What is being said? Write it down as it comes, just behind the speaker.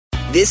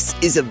This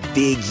is a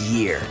big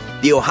year.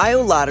 The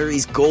Ohio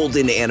Lottery's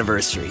golden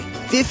anniversary.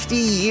 50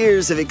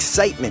 years of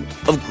excitement,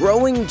 of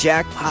growing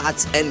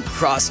jackpots and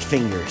crossed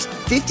fingers.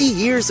 50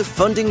 years of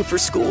funding for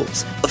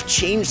schools, of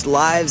changed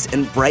lives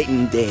and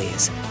brightened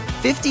days.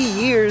 50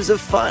 years of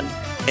fun,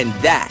 and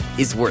that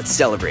is worth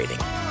celebrating.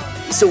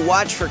 So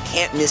watch for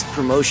can't-miss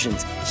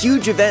promotions,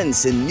 huge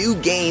events, and new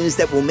games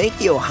that will make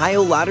the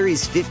Ohio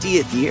Lottery's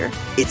 50th year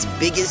its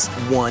biggest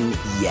one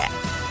yet.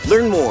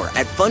 Learn more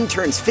at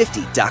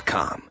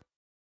funturns50.com.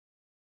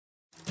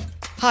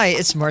 Hi,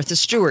 it's Martha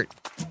Stewart.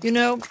 You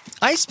know,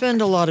 I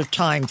spend a lot of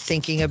time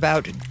thinking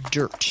about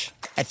dirt.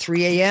 At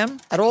 3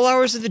 a.m., at all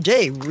hours of the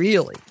day,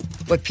 really.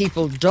 What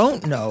people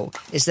don't know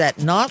is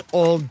that not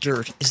all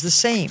dirt is the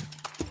same.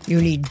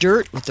 You need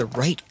dirt with the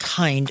right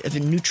kind of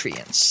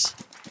nutrients.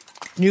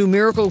 New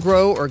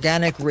Miracle-Gro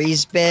organic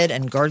raised bed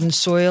and garden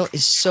soil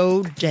is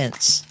so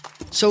dense,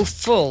 so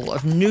full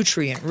of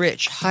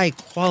nutrient-rich,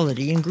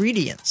 high-quality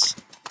ingredients.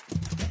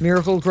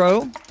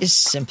 Miracle-Gro is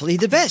simply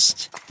the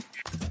best.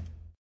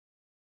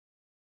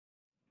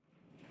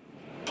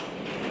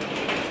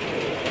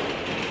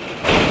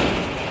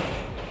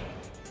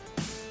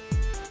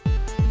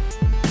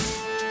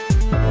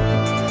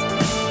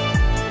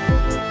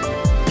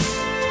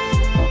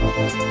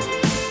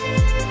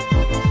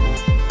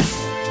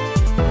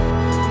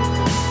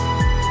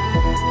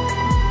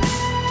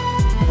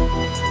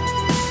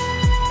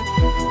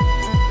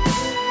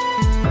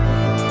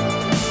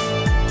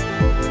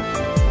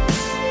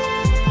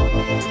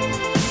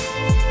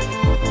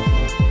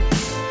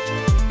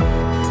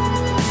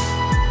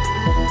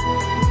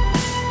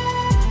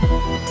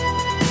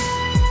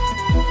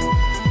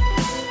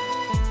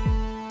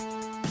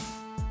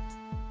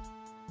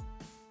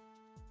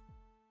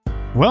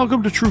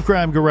 Welcome to True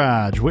Crime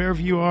Garage. Wherever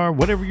you are,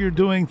 whatever you're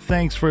doing,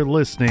 thanks for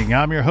listening.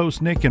 I'm your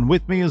host, Nick, and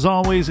with me, as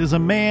always, is a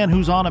man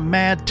who's on a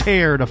mad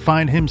tear to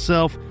find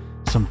himself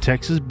some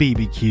Texas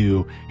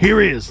BBQ. Here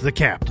is the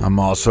captain. I'm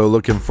also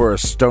looking for a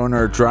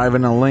stoner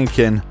driving a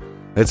Lincoln.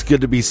 It's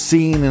good to be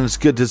seen, and it's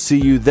good to see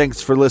you.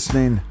 Thanks for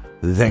listening.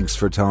 Thanks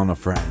for telling a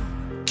friend.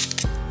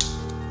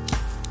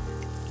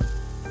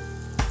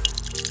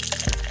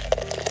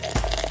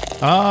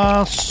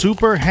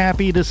 Super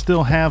happy to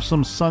still have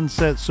some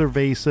Sunset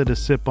Cerveza to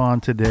sip on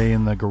today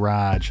in the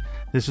garage.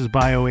 This is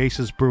by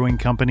Oasis Brewing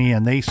Company,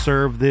 and they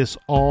serve this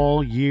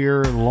all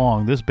year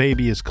long. This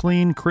baby is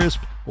clean,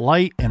 crisp,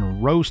 light,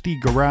 and roasty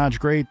garage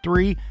grade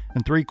 3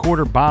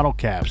 3/4 bottle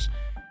caps.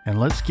 And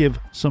let's give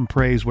some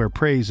praise where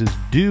praise is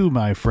due,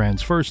 my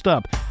friends. First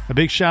up, a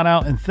big shout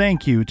out and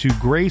thank you to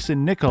Grace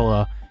and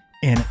Nicola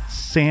in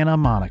Santa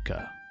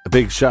Monica. A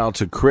big shout out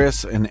to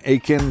Chris in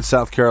Aiken,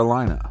 South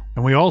Carolina.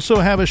 And we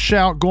also have a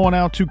shout going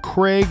out to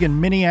Craig in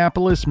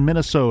Minneapolis,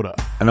 Minnesota.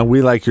 And a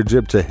We Like Your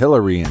Jib to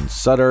Hillary in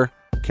Sutter,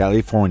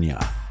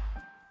 California.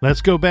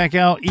 Let's go back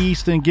out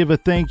east and give a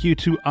thank you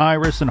to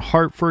Iris in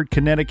Hartford,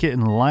 Connecticut,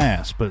 and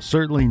last, but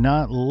certainly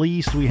not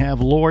least, we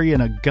have Lori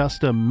in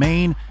Augusta,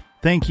 Maine.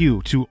 Thank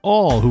you to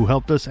all who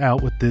helped us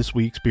out with this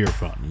week's beer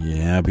fund.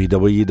 Yeah,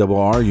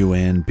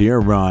 BWERRUN, Beer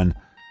Run.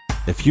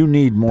 If you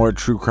need more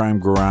True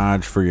Crime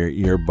Garage for your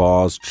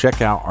earballs,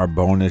 check out our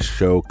bonus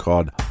show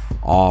called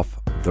Off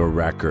the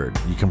Record.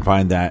 You can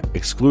find that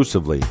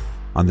exclusively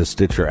on the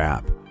Stitcher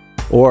app.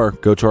 Or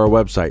go to our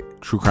website,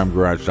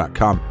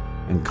 truecrimegarage.com,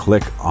 and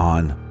click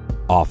on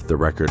Off the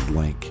Record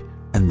link.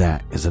 And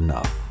that is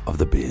enough of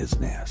the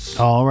business.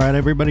 All right,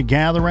 everybody,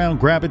 gather around,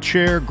 grab a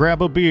chair,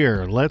 grab a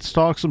beer. Let's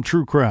talk some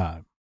true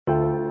crime.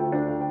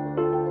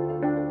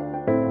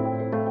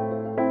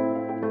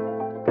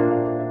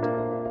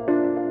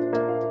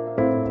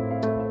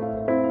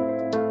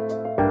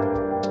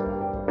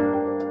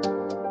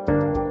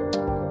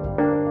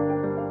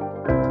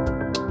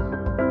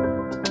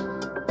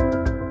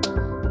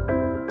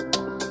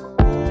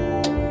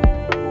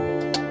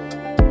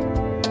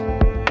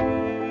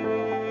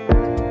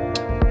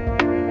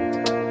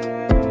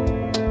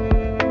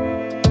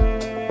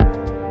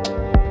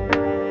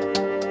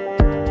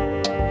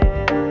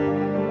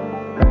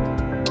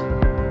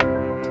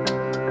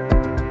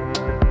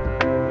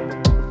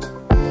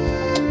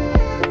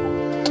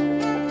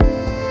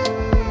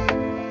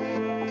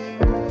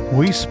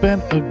 We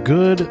spent a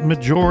good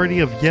majority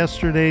of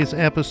yesterday's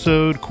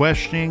episode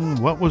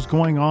questioning what was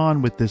going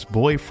on with this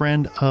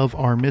boyfriend of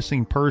our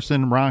missing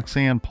person,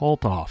 Roxanne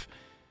Poltoff.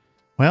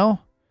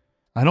 Well,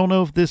 I don't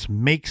know if this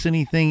makes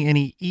anything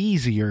any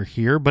easier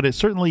here, but it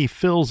certainly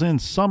fills in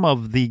some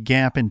of the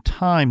gap in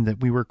time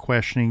that we were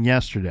questioning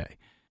yesterday.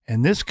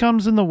 And this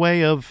comes in the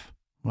way of,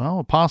 well,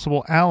 a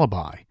possible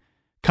alibi,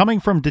 coming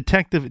from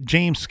Detective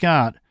James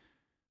Scott,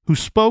 who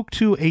spoke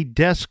to a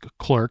desk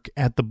clerk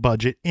at the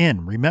Budget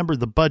Inn. Remember,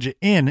 the Budget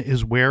Inn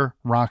is where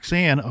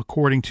Roxanne,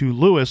 according to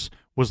Lewis,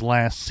 was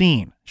last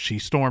seen. She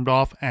stormed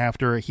off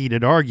after a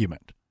heated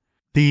argument.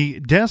 The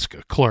desk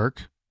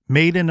clerk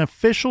made an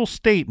official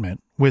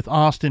statement with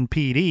Austin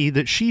PD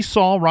that she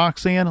saw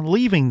Roxanne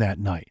leaving that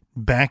night,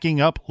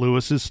 backing up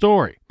Lewis's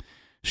story.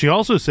 She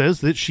also says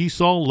that she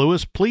saw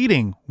Lewis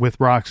pleading with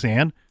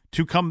Roxanne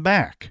to come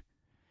back.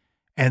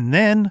 And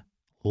then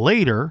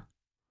later,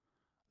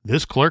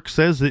 This clerk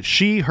says that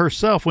she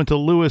herself went to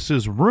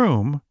Lewis's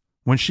room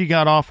when she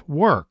got off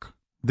work,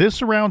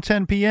 this around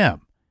 10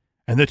 p.m.,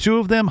 and the two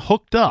of them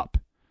hooked up.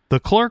 The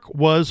clerk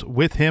was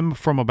with him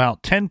from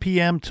about 10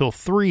 p.m. till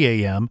 3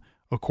 a.m.,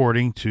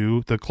 according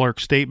to the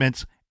clerk's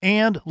statements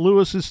and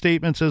Lewis's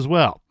statements as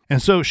well.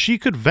 And so she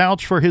could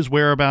vouch for his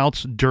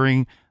whereabouts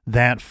during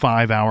that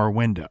 5-hour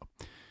window.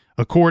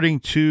 According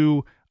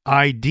to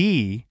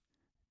ID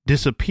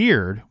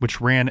Disappeared,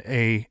 which ran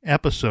an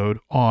episode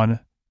on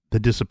the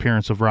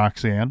disappearance of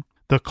Roxanne,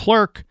 the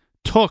clerk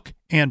took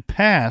and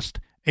passed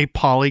a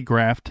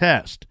polygraph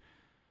test.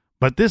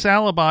 But this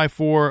alibi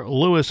for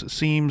Lewis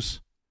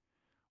seems,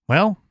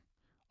 well,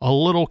 a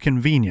little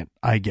convenient,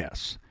 I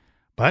guess.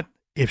 But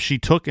if she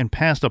took and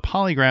passed a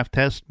polygraph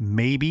test,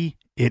 maybe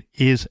it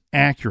is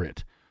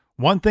accurate.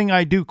 One thing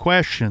I do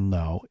question,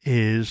 though,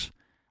 is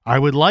I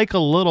would like a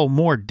little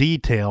more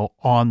detail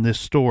on this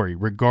story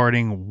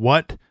regarding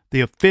what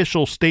the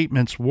official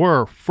statements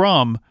were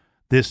from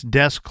this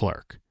desk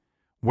clerk.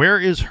 Where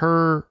is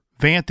her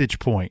vantage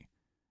point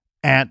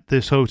at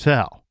this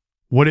hotel?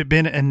 Would it have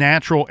been a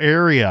natural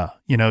area?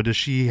 Does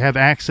she have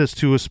access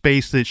to a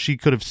space that she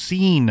could have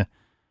seen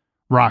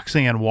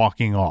Roxanne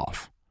walking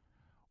off?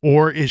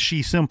 Or is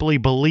she simply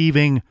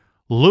believing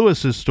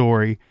Lewis's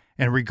story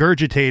and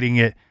regurgitating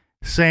it,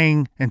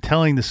 saying and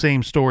telling the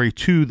same story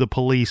to the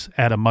police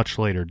at a much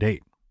later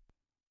date?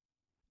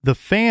 The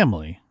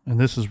family, and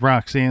this is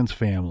Roxanne's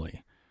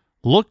family,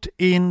 looked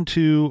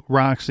into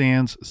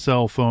Roxanne's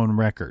cell phone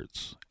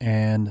records,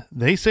 and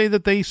they say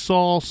that they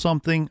saw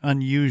something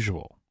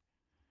unusual.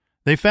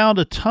 They found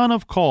a ton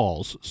of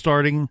calls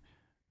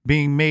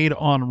being made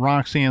on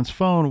Roxanne's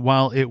phone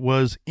while it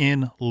was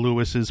in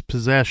Lewis's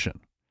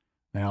possession.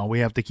 Now, we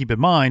have to keep in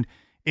mind,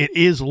 it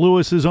is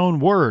Lewis's own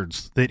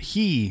words that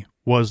he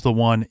was the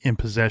one in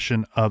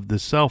possession of the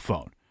cell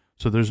phone.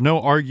 So there's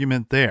no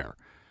argument there.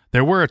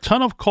 There were a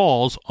ton of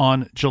calls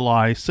on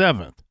July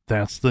 7th.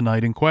 That's the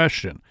night in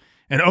question.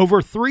 And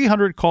over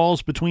 300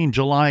 calls between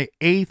July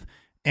 8th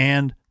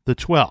and the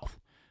 12th.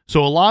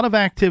 So a lot of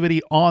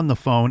activity on the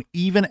phone,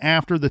 even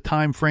after the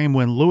time frame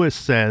when Lewis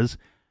says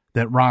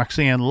that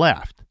Roxanne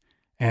left.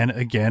 And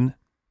again,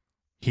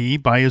 he,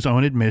 by his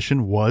own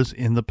admission, was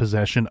in the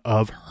possession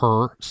of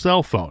her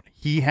cell phone.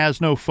 He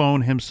has no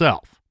phone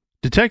himself.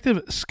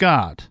 Detective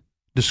Scott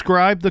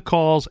described the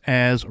calls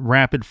as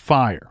rapid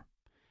fire,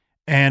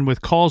 and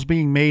with calls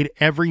being made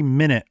every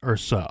minute or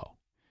so.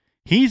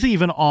 He's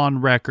even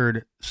on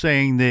record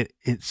saying that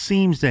it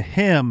seems to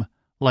him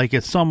like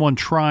it's someone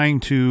trying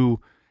to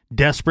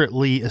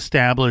desperately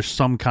establish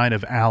some kind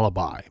of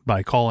alibi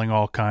by calling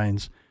all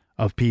kinds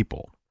of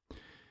people.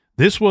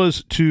 This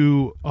was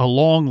to a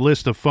long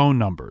list of phone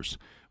numbers,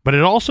 but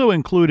it also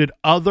included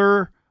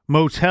other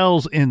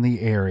motels in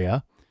the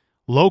area,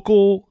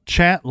 local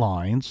chat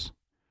lines.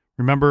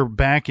 Remember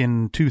back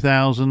in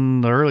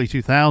the early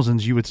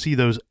 2000s, you would see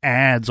those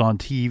ads on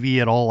TV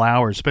at all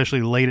hours,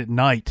 especially late at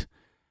night.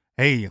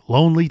 Hey,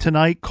 lonely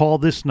tonight? Call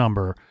this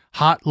number.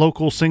 Hot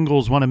local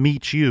singles want to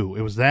meet you.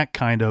 It was that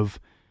kind of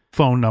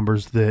phone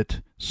numbers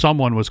that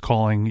someone was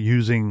calling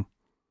using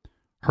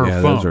her phone.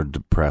 Yeah, those are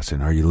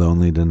depressing. Are you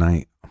lonely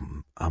tonight?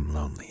 I'm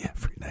lonely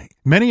every night.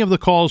 Many of the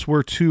calls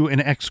were to an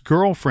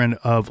ex-girlfriend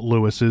of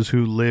Lewis's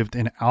who lived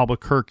in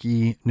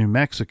Albuquerque, New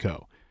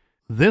Mexico.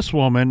 This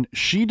woman,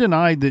 she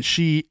denied that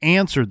she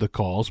answered the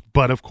calls,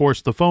 but of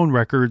course the phone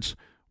records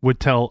would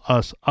tell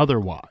us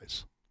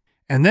otherwise.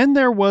 And then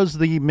there was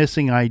the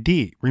missing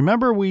ID.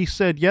 Remember we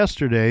said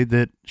yesterday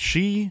that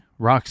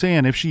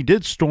Roxanne, if she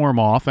did storm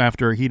off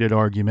after a heated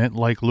argument,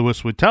 like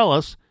Lewis would tell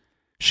us,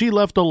 she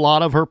left a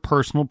lot of her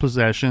personal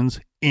possessions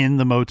in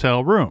the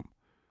motel room,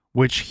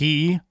 which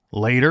he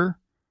later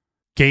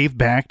gave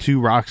back to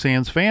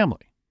Roxanne's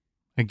family.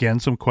 Again,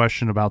 some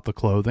question about the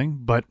clothing,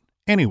 but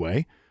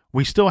anyway,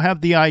 we still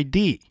have the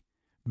ID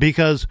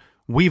because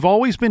we've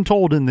always been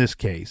told in this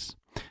case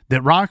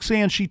that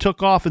Roxanne, she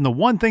took off, and the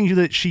one thing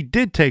that she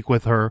did take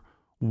with her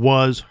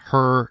was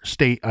her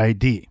state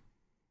ID.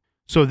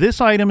 So this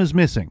item is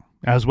missing,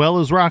 as well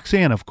as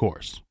Roxanne, of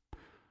course.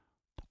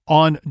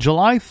 On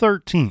July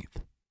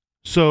 13th,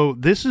 so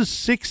this is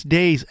 6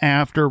 days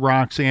after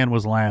Roxanne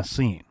was last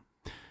seen,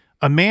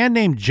 a man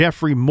named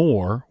Jeffrey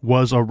Moore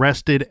was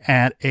arrested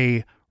at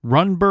a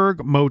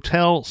Runberg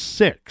Motel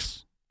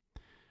 6,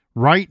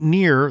 right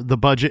near the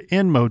Budget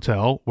Inn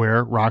Motel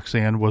where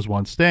Roxanne was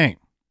once staying.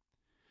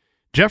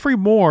 Jeffrey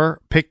Moore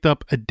picked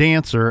up a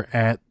dancer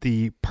at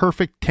the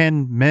Perfect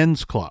 10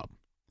 Men's Club,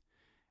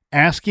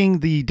 asking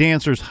the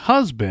dancer's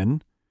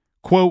husband,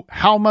 quote,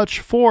 how much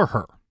for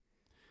her.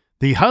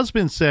 The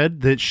husband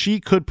said that she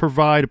could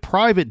provide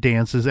private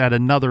dances at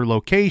another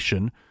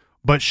location,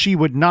 but she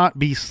would not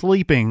be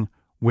sleeping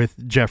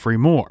with Jeffrey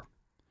Moore.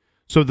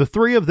 So the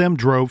three of them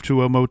drove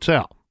to a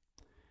motel,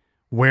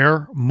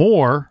 where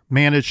Moore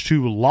managed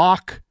to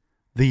lock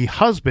the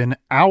husband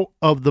out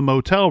of the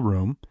motel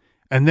room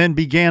and then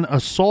began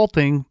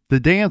assaulting the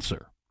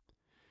dancer.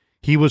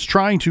 He was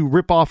trying to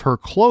rip off her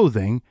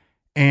clothing,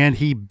 and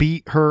he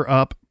beat her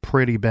up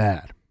pretty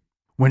bad.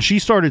 When she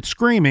started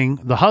screaming,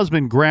 the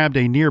husband grabbed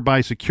a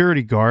nearby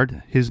security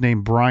guard, his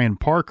name Brian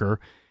Parker,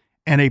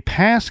 and a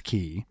pass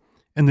key,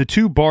 and the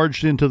two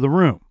barged into the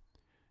room.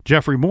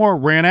 Jeffrey Moore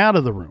ran out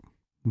of the room,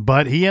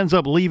 but he ends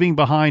up leaving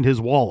behind his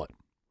wallet.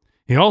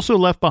 He also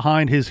left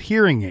behind his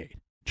hearing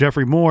aid.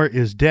 Jeffrey Moore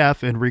is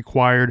deaf and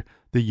required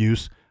the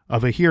use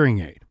of a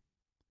hearing aid.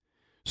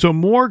 So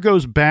Moore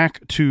goes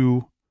back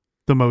to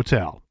the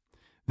motel.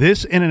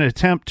 This in an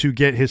attempt to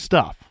get his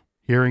stuff,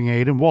 hearing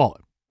aid and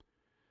wallet.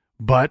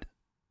 But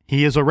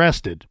he is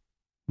arrested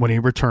when he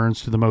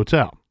returns to the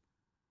motel.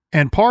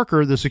 And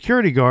Parker, the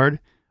security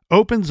guard,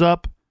 opens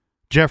up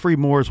Jeffrey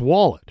Moore's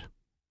wallet,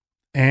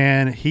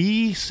 and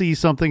he sees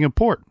something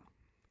important.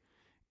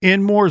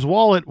 In Moore's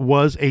wallet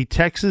was a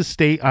Texas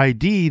state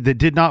ID that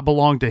did not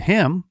belong to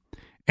him,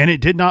 and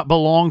it did not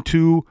belong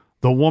to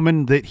the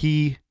woman that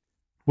he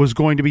was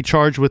going to be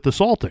charged with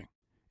assaulting.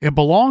 It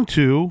belonged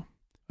to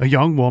a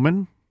young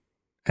woman,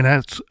 and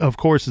that's, of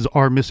course, is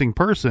our missing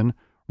person,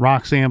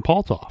 Roxanne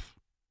Paltoff.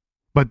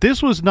 But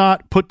this was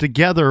not put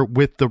together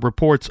with the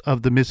reports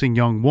of the missing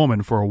young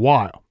woman for a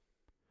while.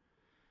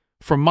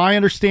 From my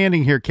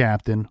understanding here,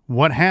 Captain,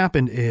 what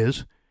happened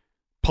is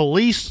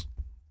police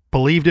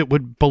believed it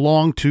would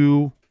belong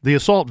to the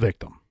assault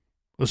victim.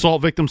 The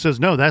assault victim says,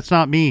 no, that's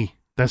not me.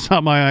 That's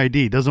not my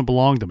ID. It doesn't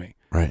belong to me.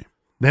 Right.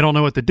 They don't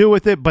know what to do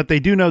with it, but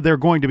they do know they're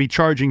going to be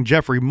charging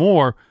Jeffrey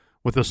Moore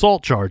with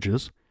assault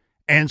charges.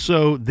 And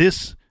so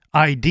this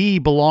ID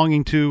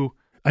belonging to,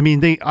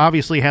 they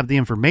obviously have the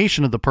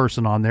information of the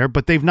person on there,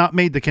 but they've not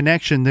made the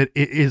connection that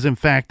it is in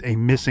fact a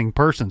missing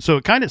person. So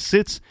it kind of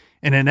sits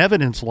in an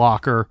evidence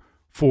locker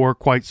for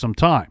quite some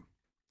time.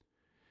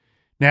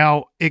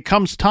 Now, it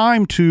comes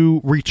time to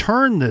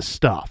return this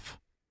stuff.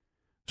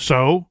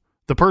 So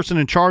the person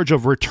in charge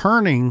of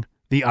returning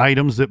the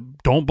items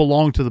that don't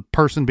belong to the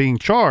person being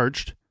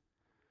charged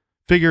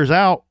figures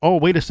out, oh,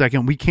 wait a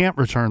second, we can't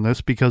return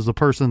this because the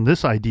person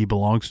this ID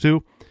belongs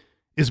to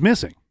is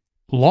missing.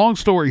 Long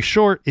story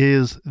short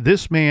is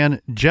this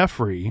man,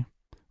 Jeffrey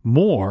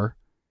Moore,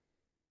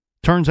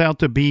 turns out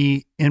to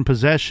be in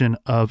possession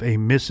of a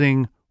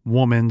missing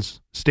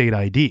woman's state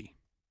ID.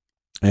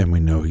 And we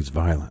know he's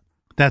violent.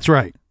 That's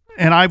right.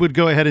 And I would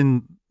go ahead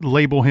and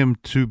label him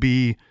to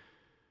be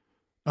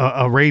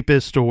a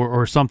rapist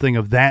or something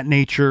of that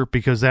nature,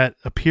 because that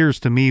appears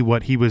to me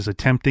what he was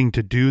attempting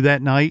to do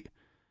that night.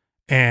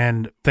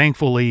 And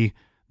thankfully,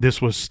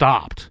 this was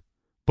stopped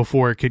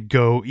before it could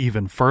go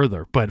even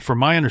further. But from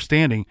my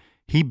understanding,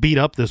 he beat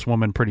up this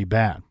woman pretty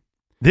bad.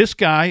 This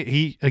guy,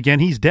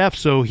 he's deaf,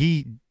 so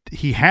he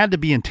had to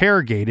be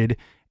interrogated.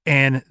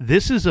 And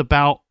this is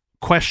about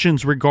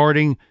questions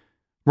regarding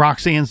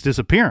Roxanne's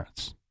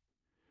disappearance.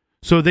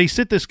 So they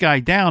sit this guy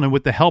down, and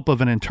with the help of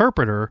an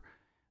interpreter,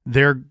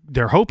 they're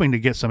hoping to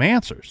get some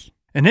answers.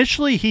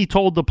 Initially, he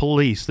told the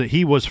police that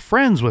he was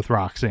friends with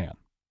Roxanne,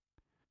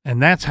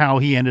 and that's how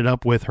he ended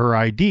up with her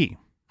ID.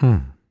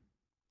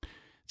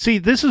 See,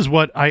 this is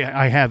what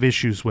I have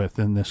issues with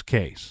in this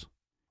case.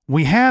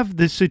 We have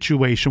this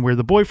situation where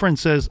the boyfriend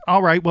says,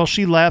 all right, well,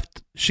 she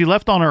left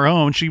on her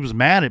own. She was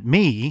mad at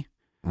me.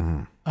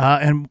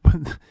 And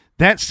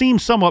that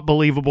seems somewhat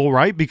believable,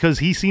 right? Because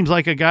he seems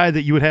like a guy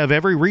that you would have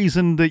every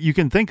reason that you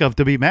can think of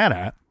to be mad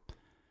at.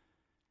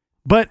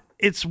 But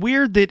it's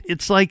weird that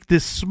it's like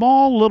this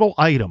small little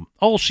item.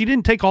 Oh, she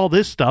didn't take all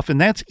this stuff, and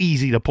that's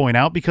easy to point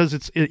out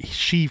because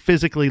she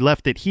physically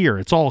left it here.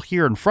 It's all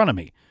here in front of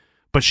me.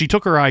 But she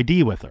took her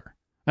ID with her.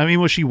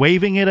 Was she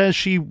waving it as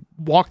she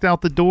walked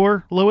out the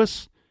door,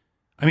 Lewis?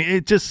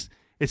 It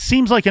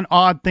seems like an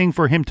odd thing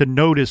for him to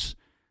notice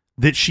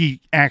that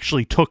she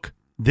actually took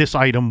this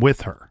item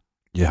with her.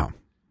 Yeah.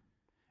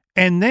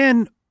 And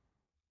then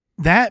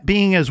that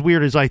being as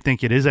weird as I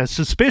think it is, as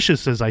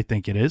suspicious as I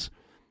think it is,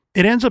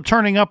 it ends up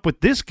turning up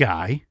with this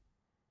guy,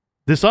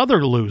 this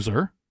other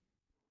loser.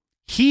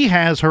 He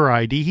has her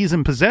ID. He's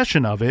in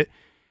possession of it.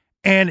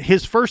 And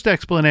his first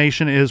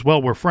explanation is,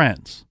 well, we're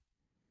friends.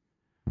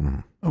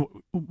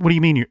 What do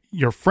you mean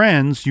you're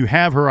friends? You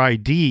have her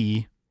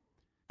ID.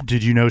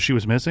 Did you know she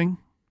was missing?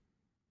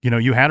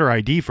 You had her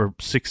ID for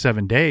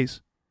 6-7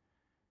 days.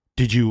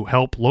 Did you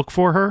help look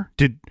for her?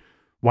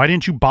 Why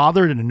didn't you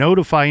bother to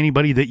notify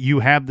anybody that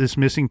you have this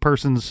missing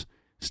person's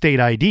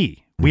state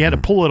ID? We had to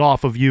pull it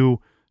off of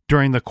you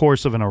during the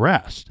course of an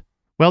arrest.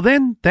 Well,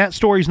 then that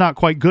story's not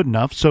quite good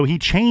enough, so he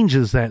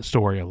changes that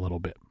story a little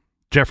bit.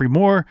 Jeffrey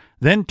Moore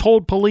then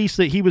told police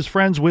that he was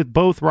friends with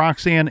both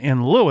Roxanne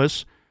and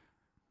Lewis,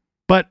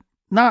 but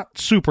not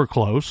super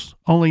close,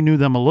 only knew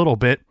them a little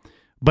bit.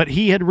 But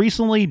he had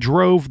recently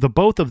drove the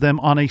both of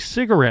them on a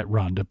cigarette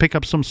run to pick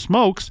up some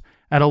smokes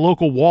at a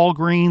local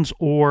Walgreens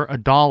or a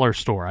dollar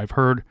store. I've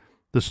heard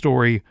the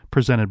story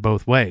presented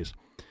both ways.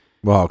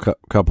 Well, a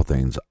couple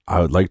things.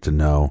 I would like to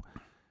know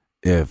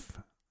if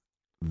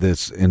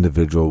this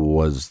individual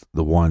was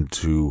the one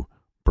to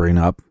bring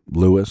up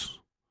Lewis,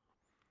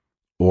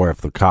 or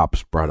if the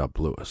cops brought up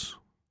Lewis.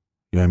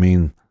 You know what I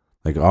mean?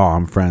 Like, oh,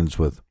 I'm friends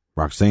with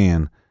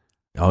Roxanne.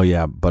 Oh,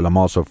 yeah, but I'm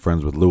also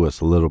friends with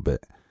Lewis a little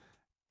bit.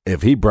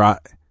 If he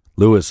brought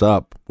Lewis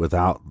up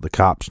without the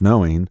cops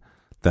knowing,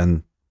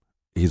 then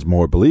he's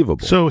more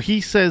believable. So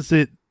he says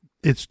that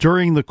it's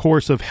during the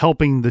course of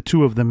helping the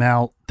two of them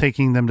out,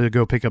 taking them to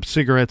go pick up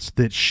cigarettes,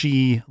 that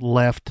she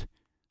left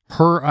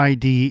her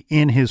ID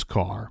in his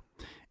car,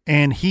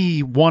 and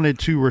he wanted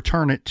to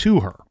return it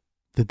to her,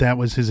 that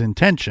was his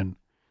intention.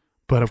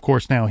 But of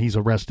course now he's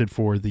arrested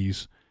for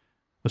these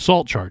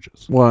assault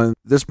charges. Well,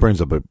 this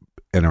brings up an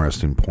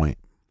interesting point.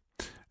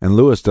 And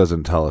Lewis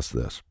doesn't tell us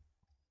this,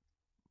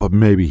 but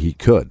maybe he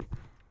could.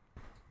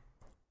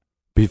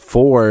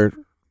 Before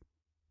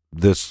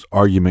this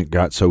argument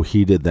got so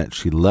heated that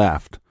she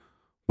left,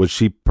 was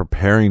she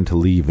preparing to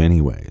leave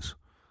anyways?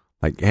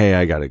 Like, hey,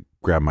 I got to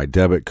grab my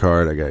debit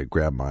card. I got to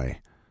grab my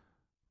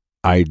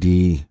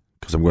ID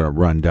because I'm going to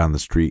run down the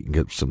street and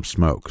get some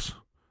smokes.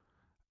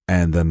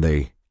 And then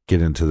they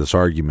get into this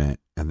argument,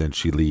 and then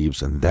she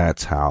leaves, and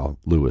that's how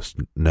Lewis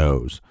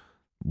knows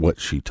what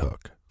she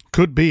took.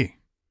 Could be.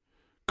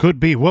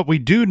 What we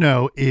do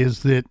know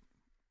is that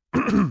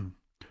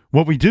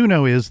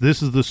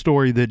this is the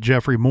story that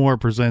Jeffrey Moore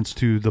presents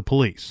to the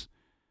police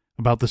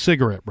about the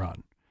cigarette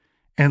run.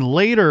 And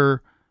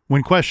later,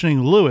 when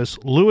questioning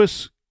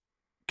Lewis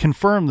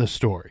confirmed this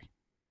story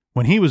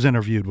when he was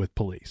interviewed with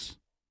police.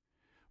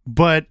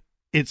 But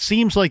it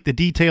seems like the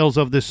details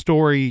of this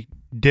story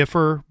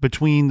differ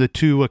between the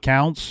two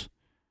accounts,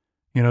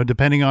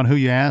 depending on who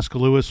you ask,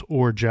 Lewis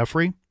or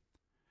Jeffrey.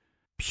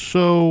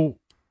 So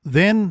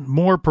then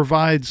Moore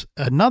provides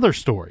another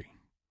story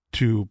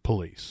to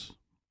police.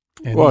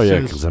 And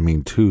because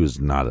 2 is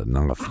not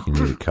enough. You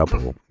need a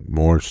couple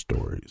more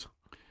stories.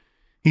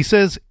 He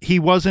says he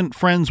wasn't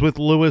friends with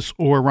Lewis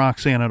or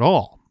Roxanne at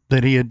all,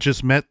 that he had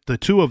just met the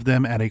two of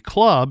them at a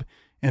club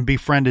and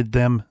befriended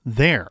them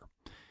there.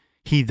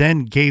 He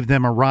then gave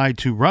them a ride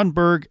to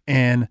Runberg,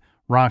 and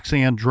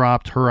Roxanne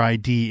dropped her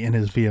ID in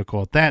his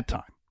vehicle at that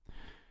time.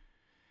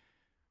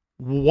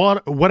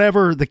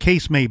 Whatever the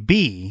case may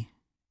be,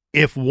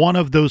 if one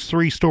of those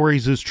three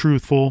stories is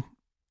truthful,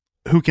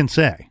 who can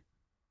say?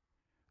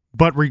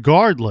 But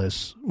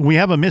regardless, we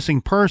have a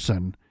missing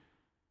person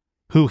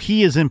who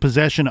he is in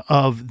possession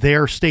of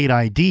their state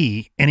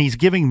ID, and he's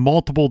giving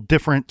multiple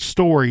different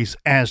stories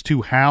as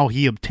to how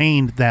he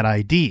obtained that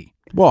ID.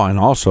 Well, and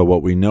also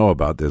what we know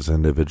about this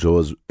individual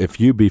is if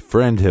you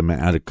befriend him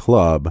at a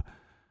club,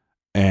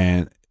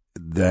 and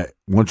that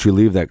once you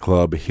leave that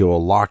club,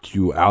 he'll lock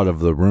you out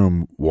of the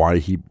room while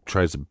he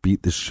tries to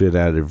beat the shit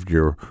out of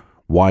your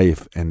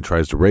wife and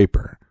tries to rape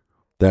her.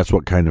 That's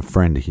what kind of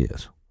friend he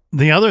is.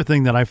 The other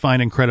thing that I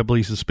find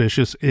incredibly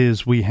suspicious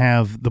is we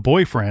have the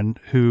boyfriend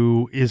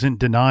who isn't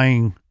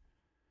denying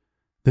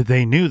that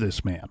they knew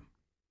this man.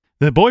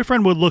 The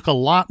boyfriend would look a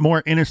lot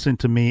more innocent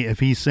to me if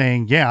he's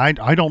saying, yeah,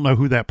 I don't know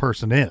who that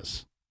person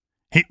is.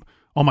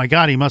 Oh my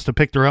God, he must have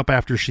picked her up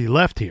after she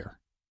left here.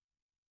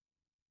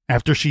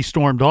 After she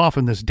stormed off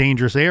in this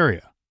dangerous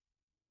area.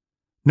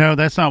 No,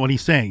 that's not what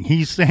he's saying.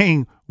 He's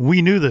saying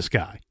we knew this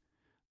guy.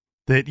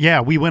 That, yeah,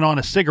 we went on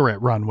a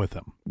cigarette run with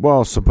him.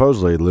 Well,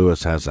 supposedly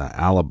Lewis has an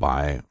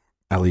alibi,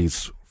 at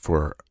least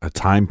for a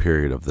time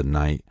period of the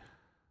night.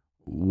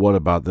 What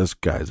about this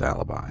guy's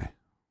alibi?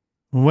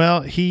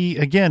 Well,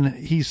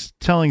 he's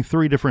telling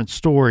three different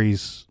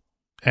stories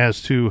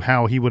as to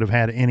how he would have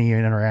had any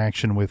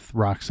interaction with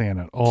Roxanne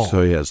at all.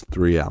 So he has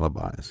three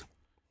alibis.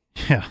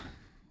 Yeah.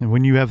 And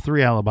when you have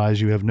three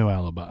alibis, you have no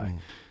alibi.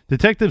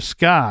 Detective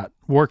Scott,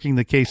 working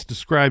the case,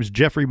 describes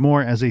Jeffrey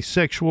Moore as a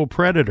sexual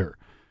predator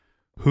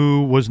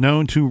who was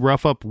known to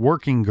rough up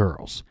working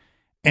girls.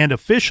 And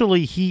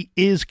officially, he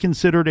is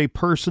considered a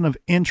person of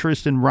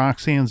interest in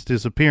Roxanne's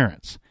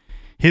disappearance.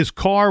 His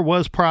car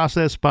was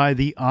processed by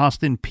the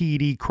Austin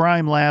PD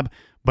Crime Lab,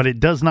 but it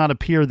does not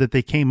appear that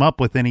they came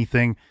up with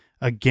anything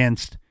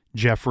against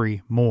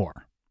Jeffrey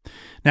Moore.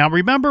 Now,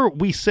 remember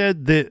we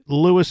said that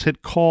Lewis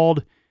had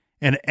called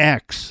an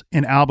ex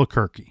in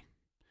Albuquerque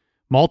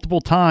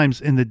multiple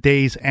times in the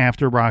days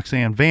after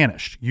Roxanne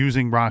vanished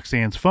using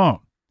Roxanne's phone.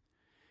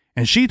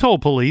 And she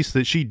told police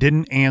that she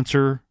didn't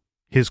answer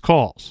his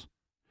calls.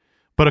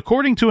 But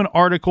according to an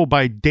article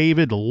by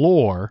David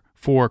Lohr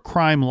for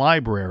Crime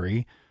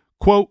Library,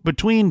 quote,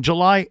 between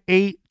July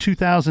 8,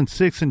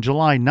 2006 and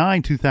July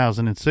 9,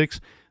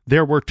 2006,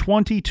 there were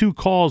 22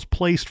 calls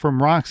placed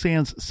from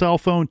Roxanne's cell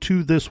phone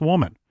to this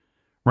woman,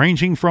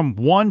 ranging from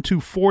 1 to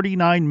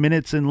 49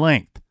 minutes in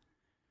length.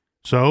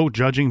 So,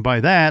 judging by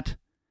that,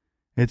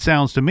 it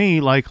sounds to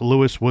me like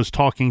Lewis was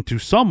talking to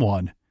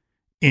someone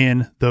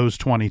in those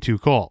 22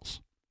 calls.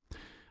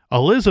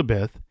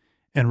 Elizabeth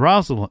and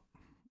Rosalind,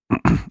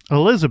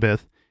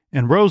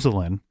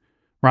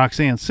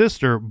 Roxanne's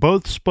sister,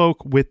 both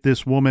spoke with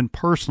this woman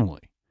personally.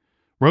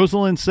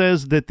 Rosalind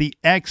says that the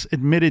ex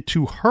admitted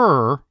to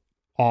her,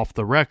 off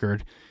the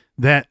record,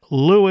 that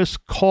Lewis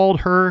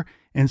called her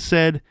and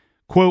said,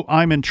 quote,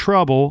 I'm in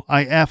trouble,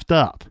 I effed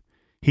up.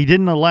 He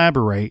didn't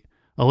elaborate.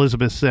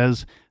 Elizabeth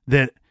says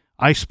that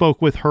I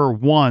spoke with her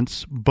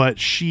once, but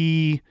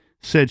she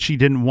said she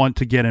didn't want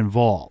to get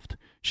involved.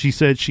 She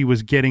said she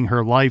was getting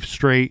her life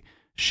straight.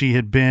 She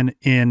had been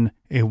in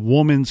a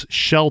woman's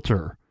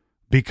shelter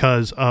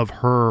because of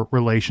her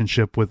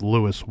relationship with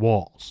Lewis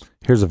Walls.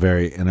 Here's a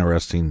very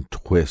interesting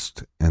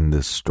twist in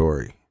this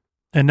story.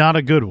 And not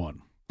a good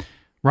one.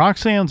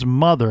 Roxanne's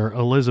mother,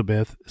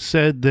 Elizabeth,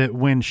 said that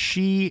when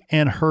she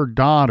and her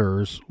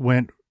daughters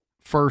went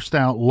first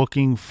out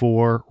looking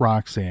for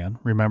Roxanne,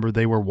 remember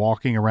they were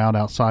walking around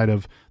outside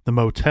of the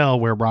motel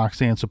where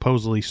Roxanne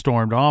supposedly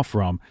stormed off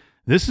from.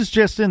 This is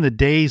just in the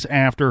days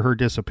after her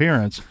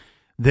disappearance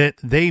that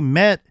they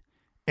met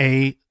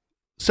a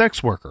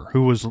sex worker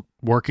who was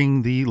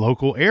working the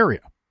local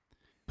area,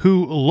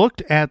 who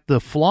looked at the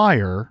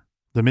flyer,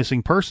 the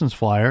missing persons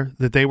flyer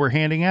that they were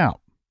handing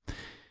out.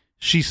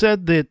 She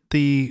said that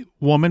the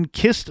woman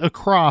kissed a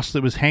cross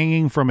that was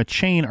hanging from a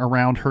chain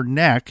around her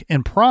neck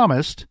and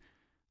promised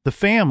the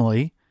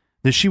family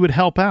that she would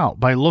help out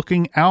by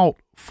looking out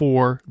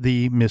for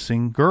the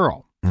missing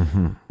girl.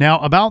 Mm-hmm. Now,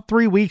 about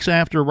 3 weeks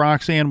after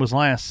Roxanne was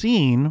last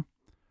seen,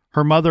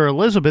 her mother,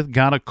 Elizabeth,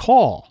 got a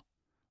call.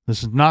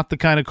 This is not the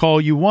kind of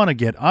call you want to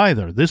get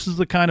either. This is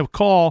the kind of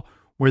call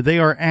where they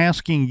are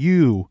asking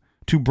you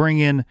to bring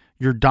in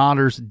your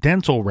daughter's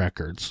dental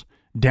records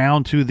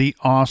down to the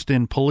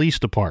Austin Police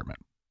Department.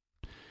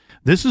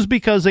 This is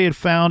because they had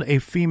found a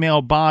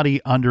female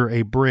body under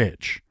a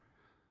bridge.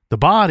 The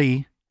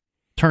body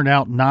turned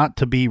out not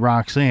to be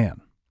Roxanne.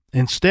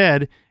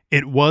 Instead,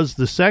 it was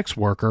the sex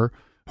worker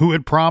who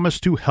had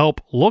promised to help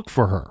look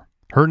for her.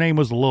 Her name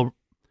was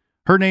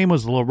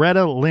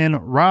Loretta Lynn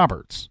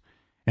Roberts,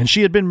 and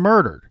she had been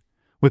murdered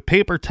with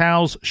paper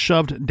towels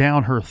shoved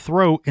down her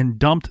throat and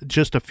dumped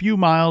just a few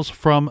miles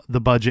from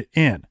the Budget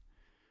Inn.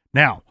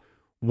 Now,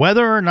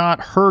 whether or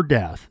not her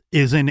death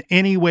is in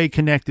any way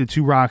connected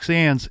to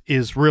Roxanne's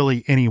is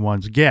really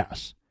anyone's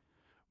guess.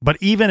 But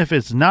even if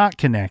it's not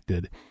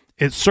connected,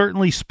 it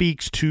certainly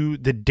speaks to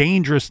the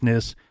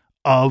dangerousness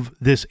of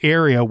this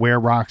area where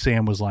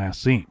Roxanne was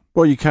last seen.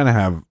 Well, you kind of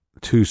have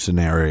two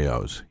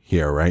scenarios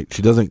here, right?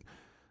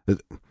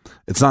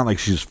 It's not like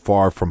she's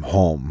far from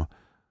home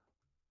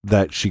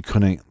that she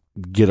couldn't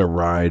get a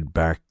ride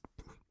back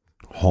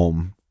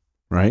home,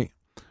 right?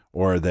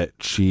 Or that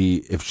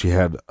if she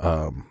had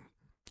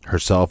her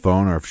cell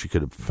phone, or if she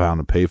could have found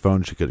a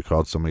payphone, she could have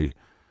called somebody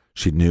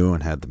she knew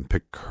and had them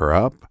pick her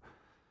up.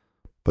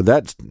 But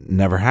that's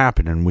never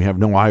happened, and we have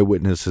no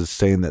eyewitnesses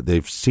saying that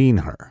they've seen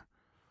her.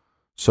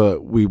 So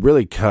we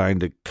really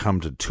kind of come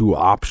to two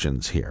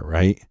options here,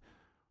 right?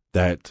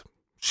 That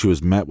she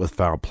was met with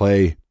foul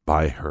play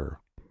by her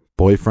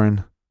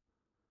boyfriend,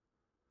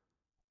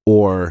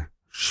 or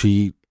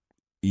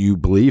you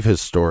believe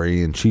his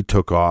story and she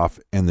took off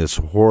in this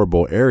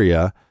horrible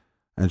area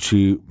and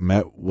she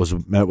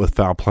was met with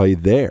foul play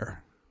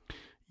there.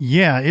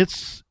 Yeah,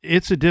 it's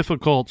a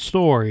difficult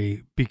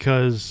story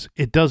because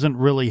it doesn't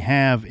really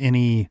have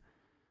any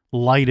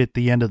light at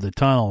the end of the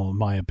tunnel, in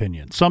my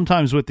opinion.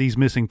 Sometimes with these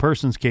missing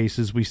persons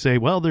cases, we say,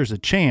 well, there's a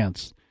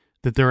chance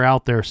that they're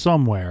out there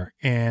somewhere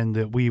and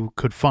that we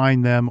could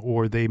find them,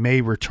 or they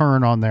may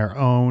return on their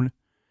own.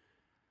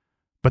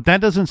 But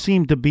that doesn't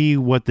seem to be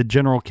what the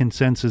general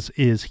consensus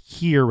is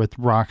here with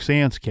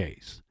Roxanne's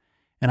case.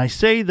 And I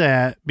say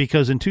that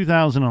because in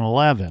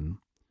 2011,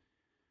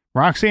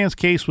 Roxanne's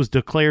case was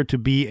declared to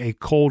be a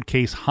cold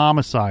case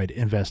homicide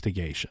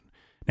investigation.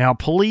 Now,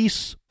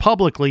 police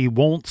publicly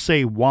won't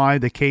say why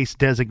the case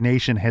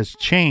designation has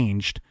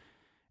changed,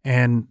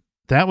 and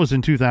that was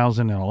in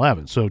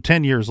 2011. So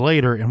 10 years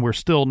later, and we're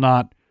still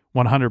not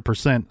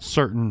 100%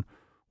 certain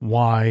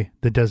why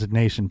the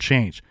designation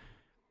changed.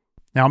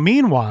 Now,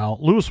 meanwhile,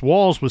 Lewis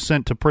Walls was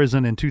sent to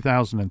prison in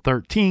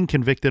 2013,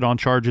 convicted on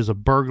charges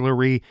of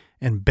burglary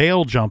and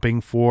bail jumping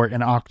for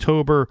an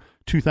October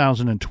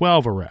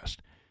 2012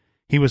 arrest.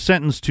 He was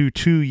sentenced to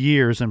 2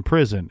 years in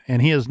prison,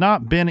 and he has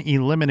not been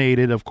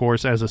eliminated, of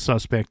course, as a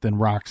suspect in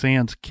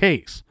Roxanne's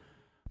case.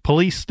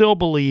 Police still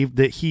believe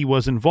that he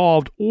was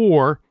involved,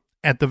 or,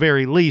 at the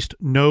very least,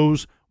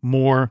 knows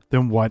more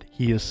than what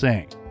he is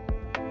saying.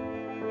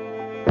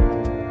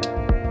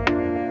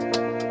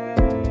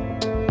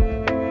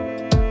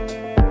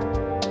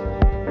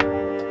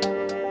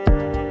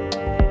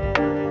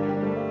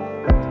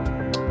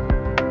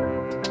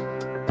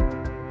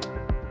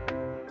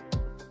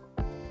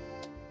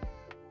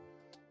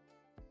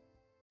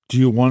 Do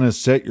you want to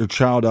set your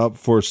child up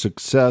for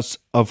success?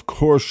 Of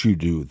course you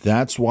do.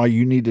 That's why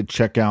you need to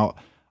check out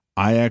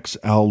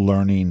IXL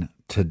Learning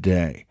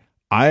today.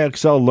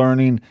 IXL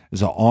Learning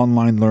is an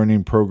online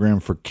learning program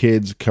for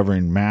kids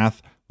covering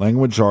math,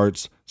 language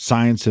arts,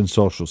 science, and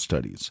social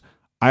studies.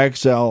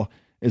 IXL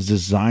is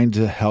designed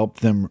to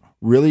help them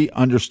really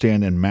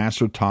understand and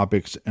master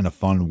topics in a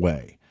fun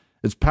way.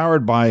 It's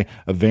powered by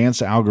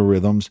advanced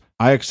algorithms.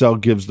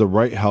 IXL gives the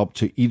right help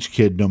to each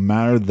kid, no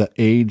matter the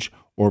age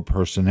or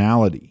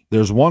personality.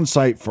 There's one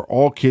site for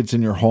all kids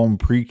in your home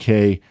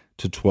pre-K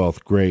to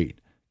 12th grade.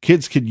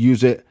 Kids could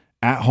use it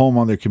at home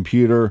on their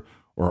computer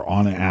or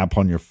on an app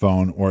on your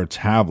phone or a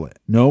tablet.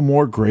 No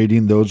more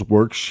grading those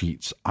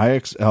worksheets.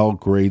 IXL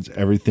grades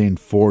everything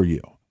for you.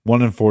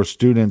 1 in 4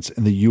 students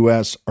in the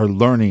U.S. are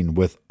learning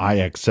with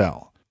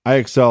IXL.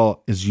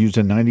 IXL is used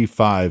in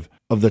 95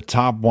 of the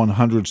top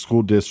 100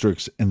 school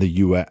districts in the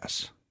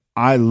U.S.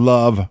 I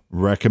love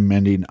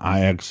recommending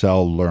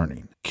IXL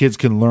Learning. Kids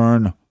can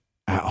learn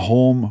at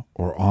home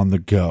or on the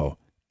go.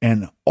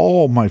 And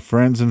all my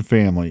friends and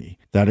family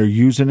that are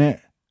using it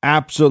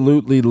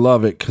absolutely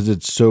love it because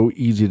it's so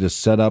easy to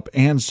set up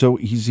and so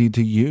easy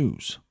to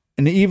use.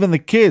 And even the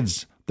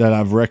kids that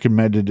I've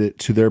recommended it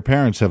to their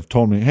parents have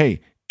told me,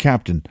 hey,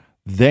 Captain,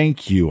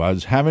 thank you. I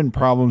was having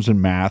problems in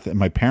math and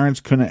my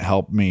parents couldn't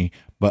help me,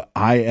 but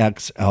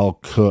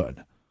IXL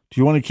could. Do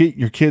you want to get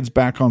your kids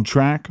back on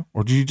track,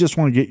 or do you just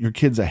want to get your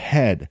kids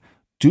ahead?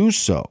 Do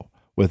so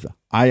with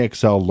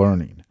IXL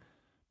Learning.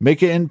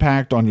 Make an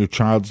impact on your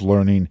child's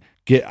learning.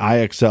 Get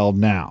IXL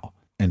now.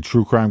 And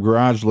True Crime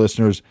Garage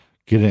listeners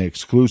get an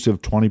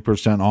exclusive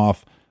 20%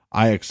 off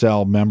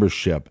IXL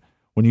membership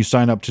when you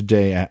sign up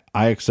today at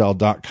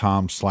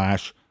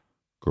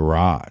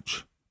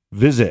IXL.com/garage.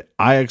 Visit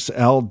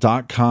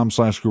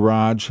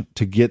IXL.com/garage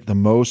to get the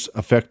most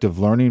effective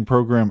learning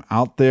program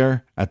out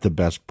there at the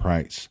best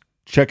price.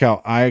 Check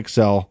out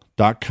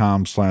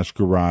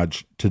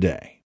IXL.com/garage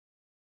today.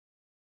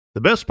 The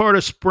best part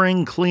of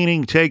spring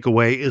cleaning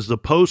takeaway is the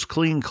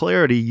post-clean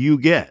clarity you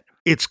get.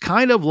 It's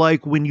kind of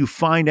like when you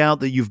find out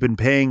that you've been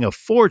paying a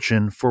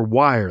fortune for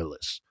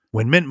wireless.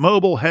 When Mint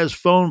Mobile has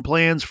phone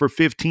plans for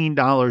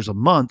 $15 a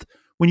month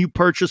when you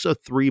purchase a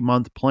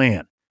 3-month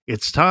plan.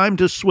 It's time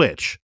to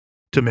switch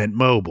to Mint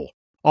Mobile.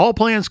 All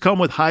plans come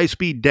with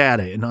high-speed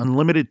data and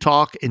unlimited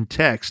talk and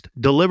text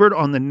delivered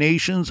on the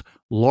nation's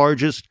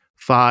largest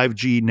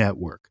 5G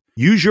network.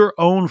 Use your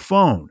own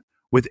phone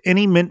with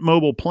any Mint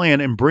Mobile plan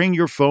and bring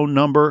your phone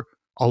number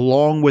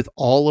along with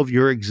all of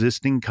your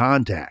existing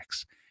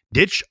contacts.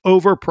 Ditch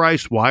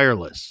overpriced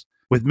wireless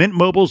with Mint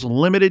Mobile's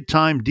limited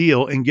time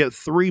deal and get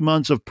 3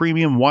 months of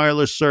premium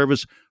wireless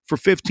service for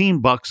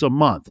 $15 a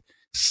month.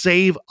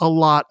 Save a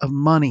lot of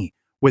money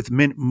with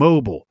Mint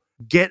Mobile.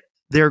 Get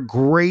their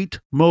great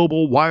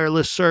mobile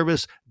wireless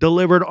service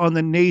delivered on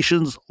the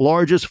nation's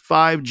largest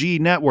 5G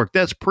network.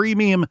 That's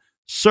premium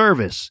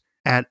service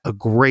at a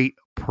great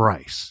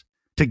price.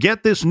 To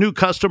get this new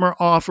customer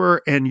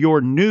offer and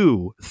your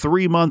new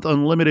 3-month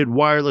unlimited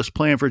wireless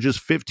plan for just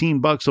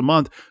 $15 a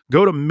month,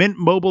 go to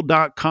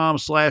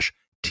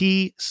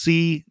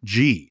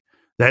mintmobile.com/TCG.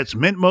 That's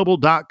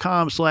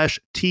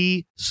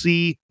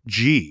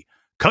mintmobile.com/TCG.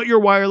 Cut your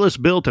wireless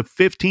bill to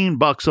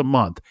 $15 a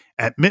month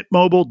at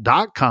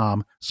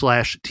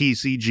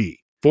mintmobile.com/TCG.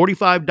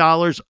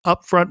 $45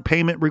 upfront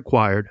payment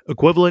required,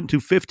 equivalent to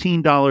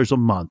 $15 a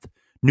month.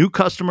 New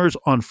customers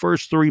on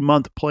first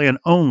 3-month plan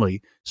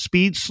only.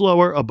 Speed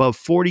slower above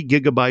 40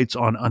 gigabytes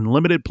on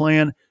unlimited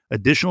plan.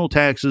 Additional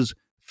taxes,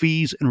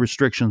 fees, and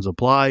restrictions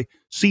apply.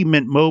 See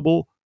Mint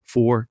Mobile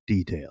for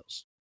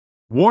details.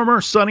 Warmer,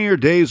 sunnier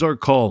days are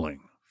calling.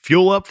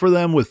 Fuel up for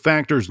them with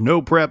Factor's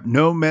no prep,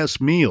 no mess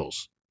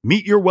meals.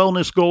 Meet your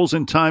wellness goals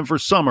in time for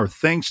summer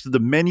thanks to the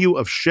menu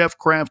of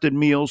chef-crafted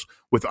meals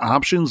with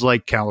options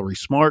like Calorie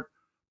Smart,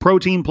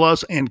 Protein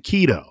Plus, and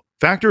Keto.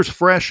 Factor's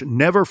fresh,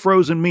 never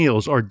frozen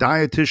meals are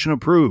dietitian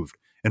approved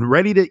and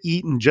ready to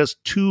eat in just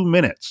 2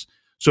 minutes.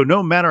 So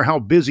no matter how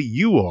busy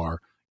you are,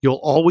 you'll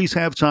always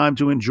have time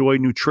to enjoy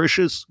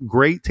nutritious,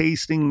 great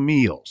tasting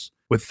meals.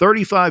 With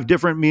 35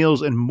 different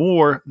meals and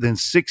more than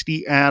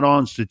 60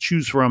 add-ons to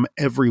choose from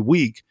every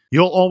week,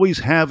 you'll always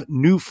have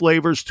new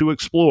flavors to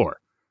explore.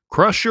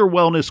 Crush your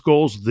wellness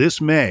goals this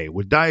May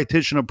with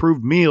dietitian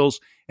approved meals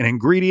and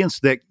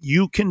ingredients that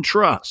you can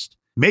trust.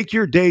 Make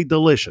your day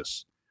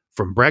delicious.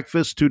 From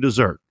breakfast to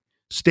dessert,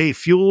 stay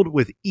fueled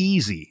with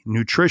easy,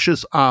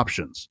 nutritious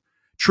options.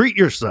 Treat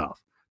yourself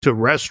to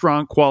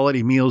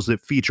restaurant-quality meals that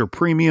feature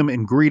premium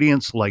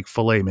ingredients like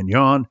filet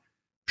mignon,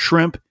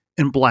 shrimp,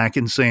 and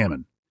blackened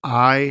salmon.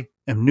 I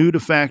am new to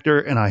Factor,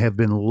 and I have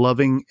been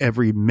loving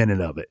every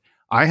minute of it.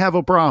 I have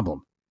a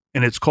problem,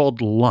 and it's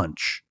called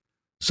lunch.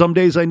 Some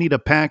days I need to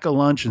pack a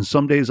lunch, and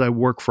some days I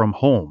work from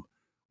home.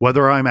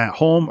 Whether I'm at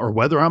home or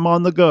whether I'm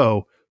on the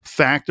go,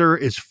 Factor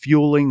is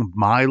fueling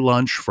my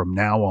lunch from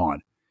now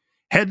on.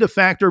 Head to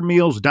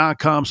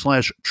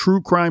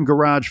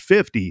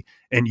factormeals.com/truecrimegarage50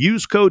 and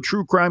use code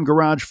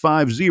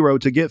truecrimegarage50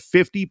 to get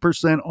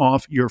 50%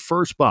 off your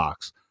first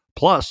box,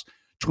 plus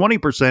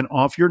 20%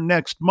 off your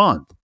next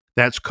month.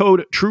 That's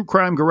code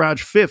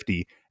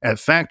truecrimegarage50 at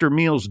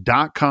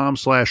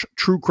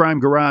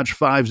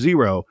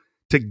factormeals.com/truecrimegarage50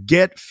 to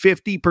get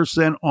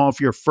 50%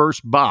 off your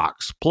first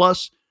box,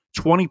 plus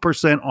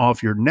 20%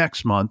 off your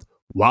next month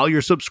while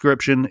your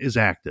subscription is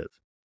active.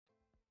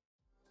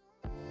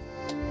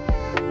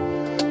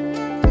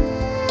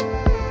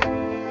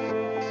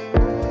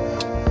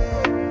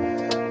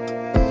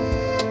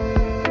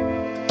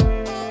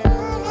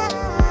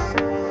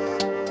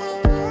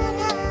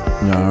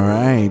 All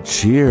right,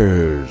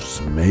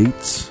 cheers,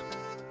 mates.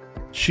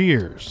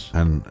 Cheers.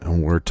 And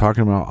we're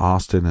talking about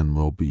Austin, and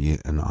we'll be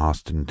in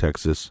Austin,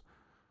 Texas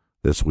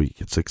this week.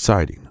 It's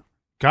exciting.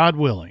 God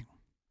willing.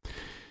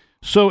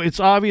 So it's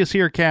obvious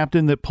here,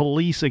 Captain, that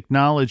police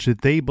acknowledge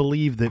that they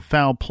believe that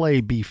foul play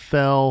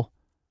befell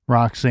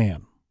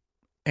Roxanne.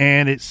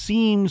 And it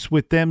seems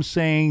with them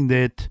saying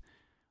that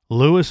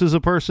Lewis is a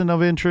person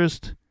of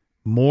interest,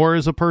 Moore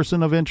is a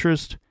person of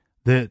interest,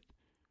 that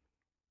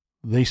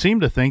they seem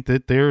to think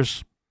that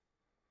there's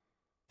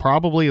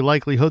probably a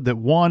likelihood that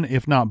one,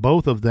 if not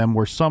both of them,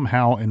 were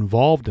somehow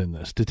involved in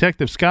this.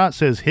 Detective Scott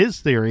says his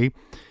theory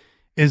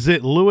is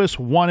that Lewis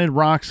wanted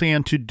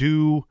Roxanne to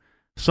do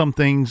some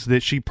things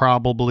that she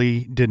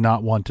probably did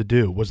not want to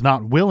do, was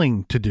not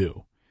willing to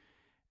do.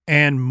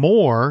 And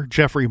Moore,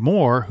 Jeffrey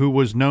Moore, who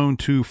was known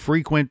to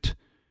frequent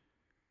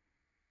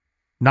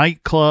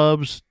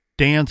nightclubs,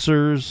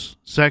 dancers,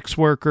 sex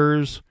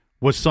workers,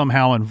 was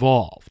somehow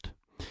involved.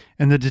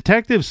 And the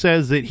detective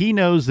says that he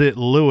knows that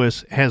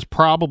Lewis has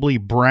probably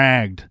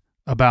bragged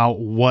about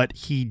what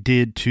he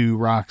did to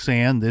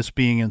Roxanne, this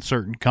being in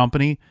certain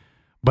company,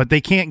 but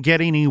they can't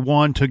get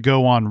anyone to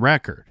go on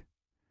record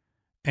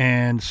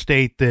and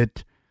state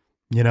that,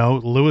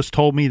 Lewis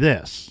told me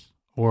this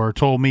or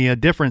told me a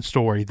different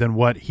story than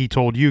what he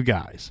told you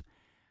guys.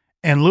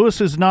 And Lewis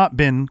has not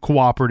been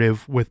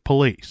cooperative with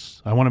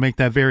police. I want to make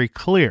that very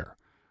clear.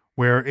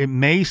 Where it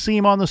may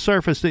seem on the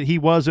surface that he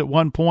was at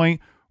one point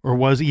or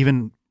was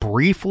even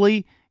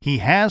briefly, he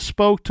has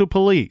spoke to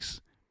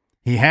police.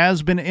 He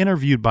has been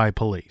interviewed by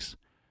police.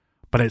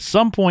 But at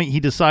some point he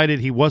decided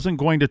he wasn't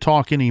going to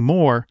talk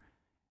anymore,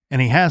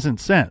 and he hasn't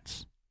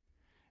since.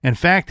 In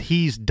fact,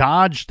 he's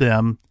dodged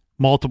them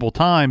multiple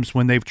times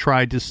when they've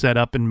tried to set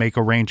up and make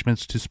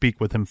arrangements to speak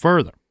with him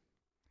further.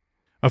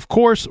 Of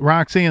course,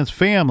 Roxanne's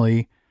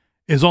family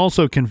is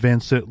also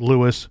convinced that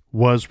Lewis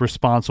was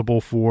responsible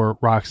for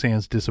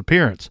Roxanne's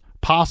disappearance,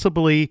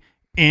 possibly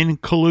in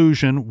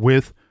collusion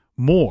with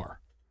Moore.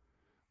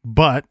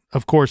 But,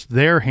 of course,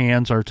 their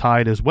hands are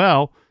tied as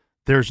well.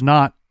 There's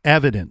not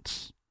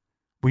evidence.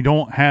 We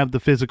don't have the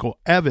physical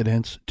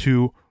evidence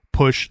to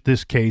push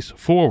this case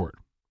forward.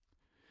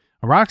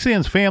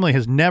 Roxanne's family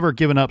has never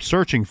given up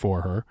searching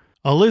for her.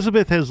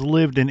 Elizabeth has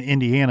lived in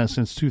Indiana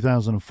since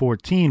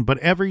 2014, but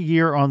every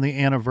year on the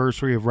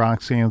anniversary of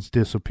Roxanne's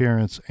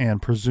disappearance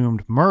and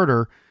presumed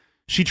murder,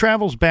 she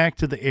travels back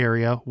to the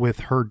area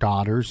with her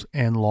daughters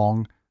and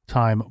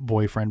longtime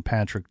boyfriend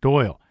Patrick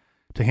Doyle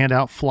to hand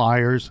out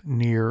flyers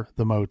near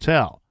the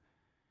motel.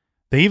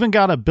 They even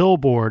got a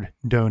billboard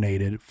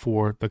donated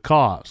for the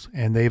cause,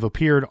 and they've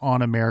appeared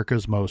on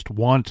America's Most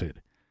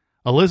Wanted.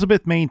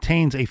 Elizabeth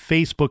maintains a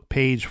Facebook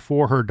page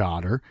for her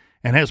daughter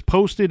and has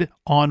posted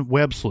on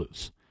Web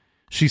Sleuths.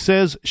 She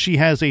says she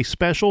has a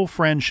special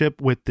friendship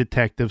with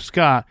Detective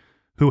Scott,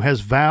 who has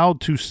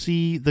vowed to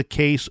see the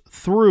case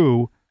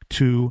through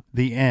to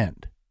the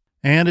end.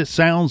 And it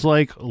sounds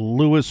like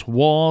Lewis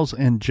Walls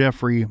and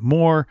Jeffrey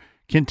Moore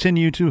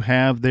continue to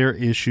have their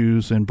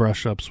issues and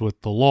brush-ups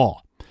with the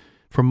law.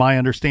 From my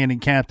understanding,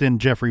 Captain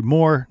Jeffrey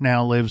Moore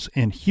now lives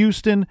in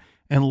Houston,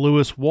 and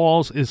Lewis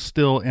Walls is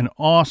still in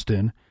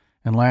Austin,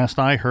 and last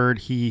I heard,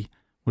 he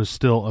was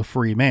still a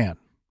free man.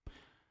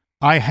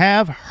 I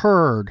have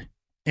heard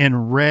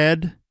and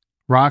read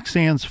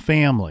Roxanne's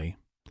family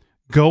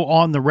go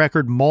on the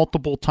record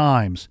multiple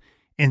times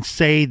and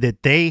say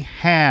that they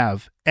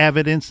have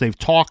evidence, they've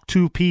talked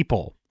to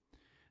people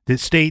that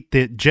state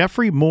that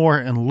Jeffrey Moore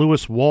and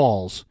Lewis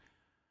Walls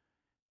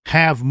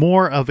have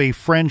more of a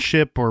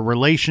friendship or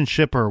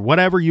relationship or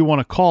whatever you want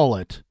to call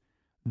it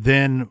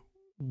than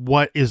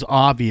what is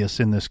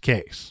obvious in this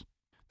case.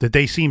 That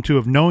they seem to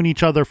have known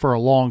each other for a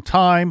long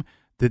time,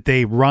 that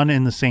they run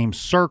in the same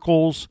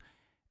circles,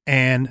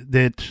 and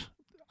that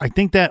I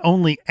think that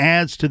only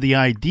adds to the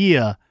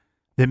idea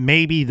that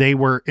maybe they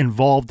were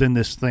involved in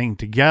this thing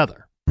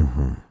together.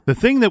 Mm-hmm. The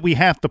thing that we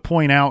have to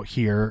point out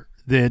here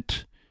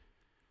that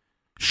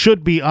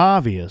should be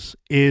obvious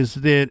is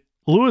that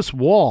Lewis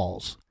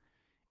Walls,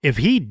 if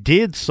he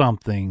did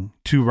something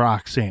to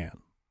Roxanne,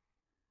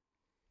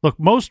 look,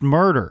 most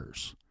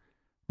murders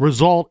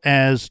result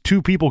as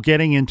two people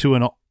getting into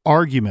an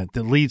argument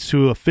that leads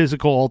to a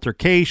physical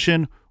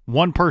altercation.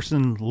 One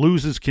person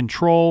loses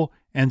control,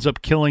 ends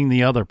up killing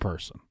the other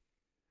person.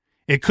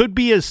 It could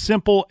be as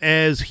simple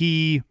as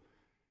he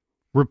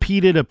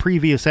repeated a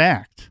previous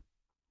act.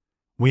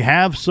 We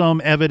have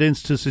some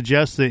evidence to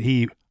suggest that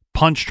he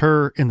punched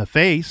her in the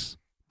face,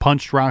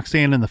 punched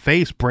Roxanne in the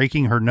face,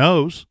 breaking her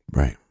nose.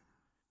 Right.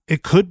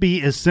 It could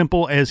be as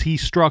simple as he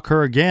struck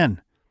her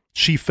again.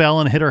 She fell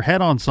and hit her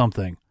head on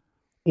something.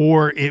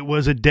 Or it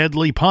was a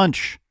deadly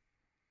punch.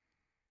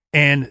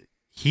 And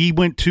he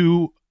went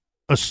to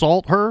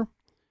assault her,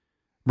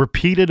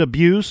 repeated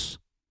abuse,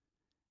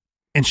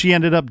 and she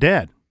ended up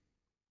dead.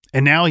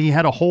 And now he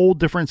had a whole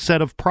different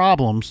set of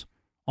problems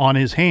on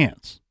his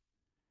hands.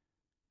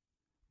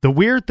 The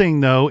weird thing,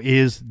 though,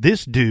 is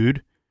this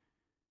dude,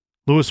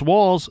 Lewis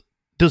Walls,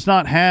 does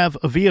not have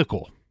a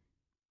vehicle.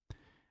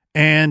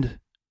 And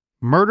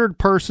murdered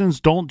persons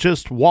don't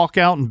just walk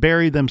out and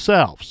bury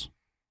themselves.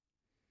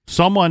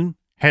 Someone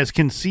has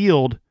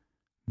concealed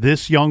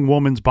this young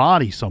woman's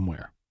body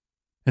somewhere.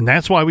 And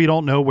that's why we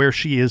don't know where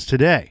she is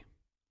today.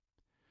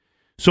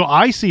 So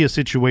I see a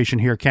situation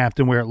here,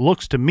 Captain, where it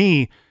looks to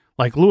me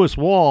like Lewis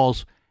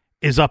Walls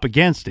is up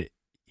against it.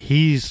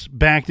 He's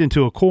backed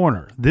into a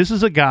corner. This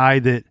is a guy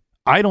that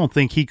I don't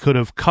think he could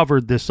have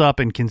covered this up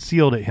and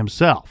concealed it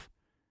himself.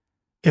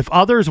 If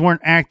others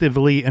weren't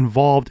actively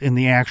involved in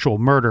the actual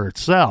murder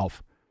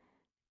itself,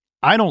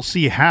 I don't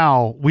see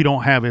how we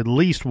don't have at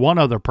least one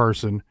other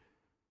person,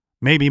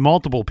 maybe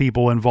multiple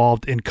people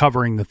involved in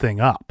covering the thing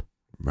up.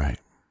 Right.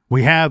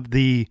 We have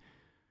the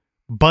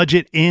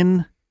budget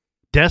in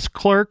desk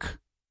clerk.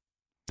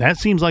 That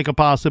seems like a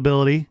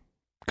possibility.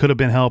 Could have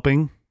been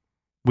helping.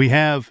 We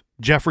have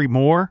Jeffrey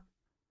Moore.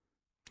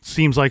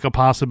 Seems like a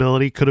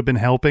possibility. Could have been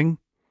helping.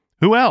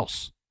 Who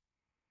else?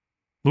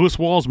 Louis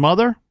Wall's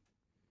mother?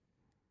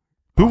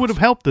 Who would have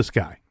helped this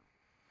guy?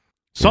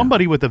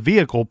 Somebody with a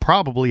vehicle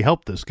probably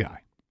helped this guy.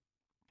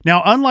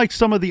 Now, unlike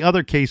some of the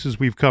other cases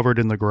we've covered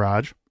in the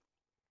garage,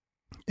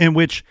 in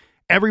which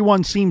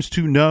everyone seems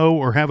to know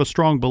or have a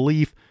strong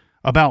belief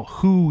about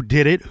who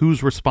did it,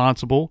 who's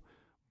responsible,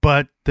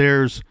 but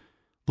there's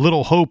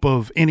little hope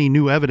of any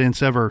new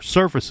evidence ever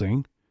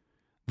surfacing,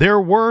 there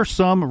were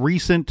some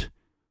recent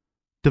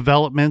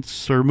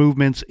developments or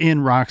movements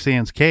in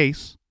Roxanne's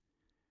case.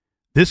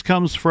 This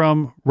comes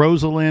from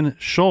Rosalind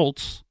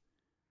Schultz,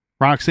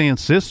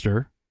 Roxanne's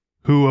sister,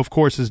 who, of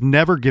course, has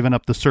never given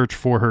up the search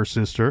for her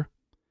sister.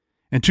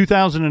 In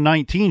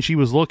 2019, she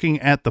was looking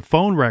at the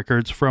phone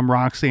records from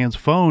Roxanne's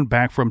phone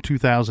back from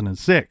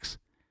 2006,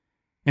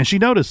 and she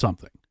noticed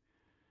something.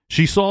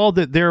 She saw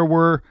that there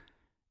were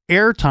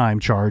airtime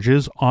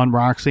charges on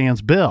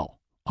Roxanne's bill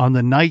on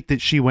the night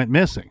that she went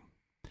missing.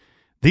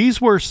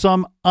 These were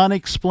some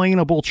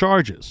unexplainable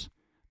charges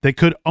that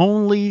could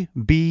only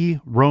be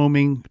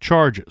roaming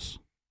charges.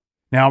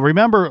 Now,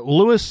 remember,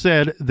 Lewis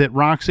said that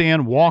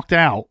Roxanne walked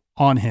out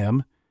on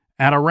him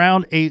at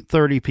around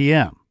 8:30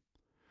 p.m.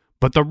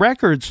 But the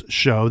records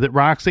show that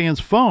Roxanne's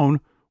phone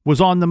was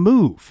on the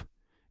move.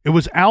 It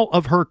was out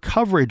of her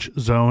coverage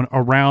zone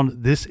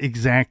around this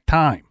exact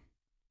time.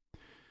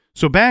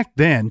 So back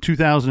then,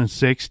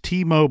 2006,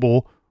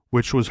 T-Mobile,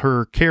 which was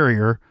her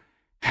carrier,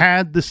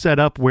 had the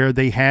setup where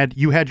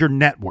you had your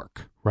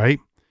network, right?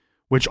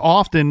 Which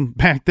often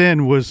back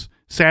then was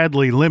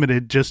sadly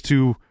limited just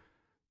to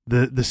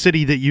the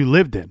city that you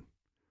lived in,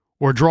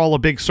 or draw a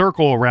big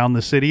circle around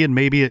the city, and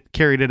maybe it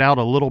carried it out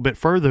a little bit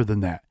further than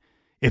that.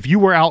 If you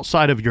were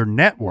outside of your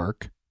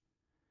network,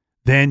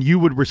 then you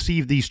would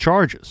receive these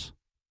charges.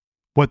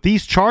 What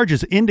these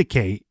charges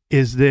indicate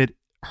is that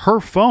her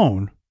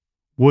phone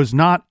was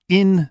not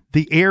in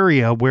the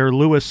area where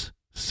Lewis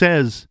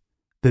says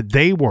that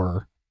they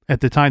were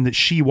at the time that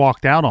she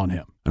walked out on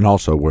him. And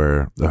also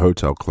where the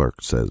hotel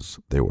clerk says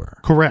they were.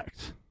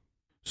 Correct.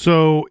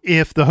 So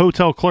if the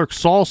hotel clerk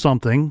saw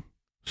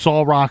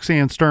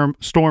Roxanne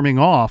storming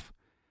off,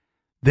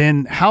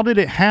 then how did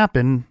it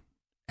happen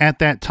at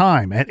that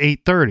time at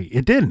 8:30?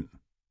 It didn't,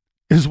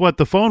 is what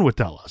the phone would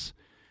tell us.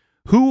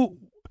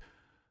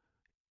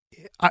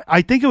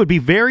 I think it would be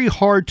very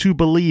hard to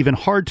believe and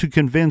hard to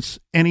convince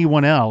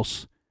anyone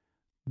else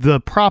the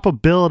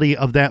probability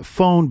of that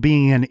phone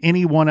being in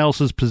anyone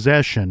else's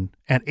possession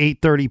at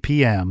 8:30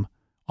 p.m.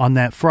 on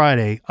that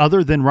Friday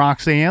other than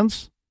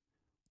Roxanne's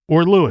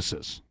or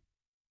Lewis's.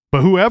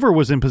 But whoever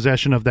was in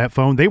possession of that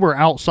phone, they were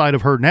outside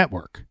of her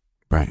network.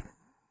 Right.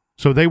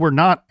 So they were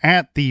not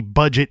at the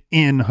Budget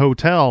Inn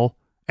hotel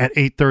at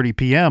 8:30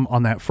 p.m.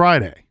 on that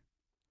Friday.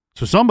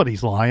 So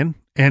somebody's lying.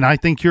 And I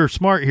think you're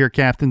smart here,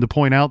 Captain, to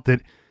point out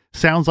that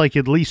sounds like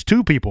at least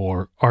two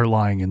people are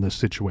lying in this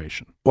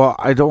situation. Well,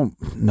 I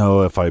don't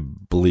know if I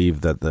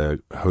believe that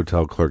the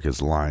hotel clerk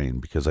is lying,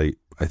 because I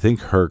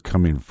think her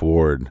coming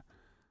forward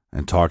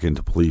and talking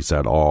to police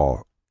at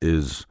all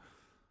is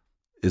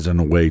in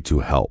a way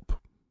to help,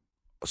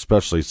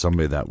 especially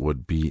somebody that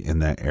would be in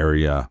that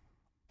area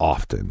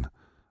often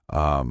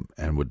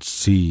and would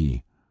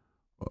see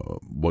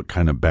what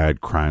kind of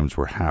bad crimes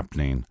were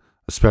happening,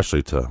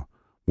 especially to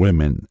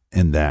women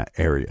in that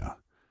area.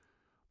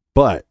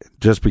 But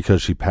just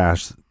because she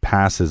passes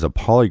a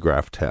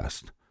polygraph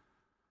test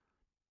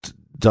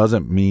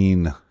doesn't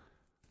mean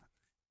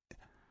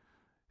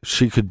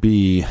she could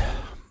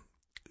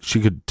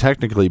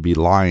technically be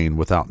lying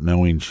without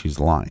knowing she's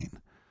lying.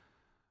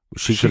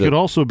 She could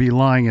also be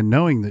lying and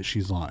knowing that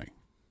she's lying.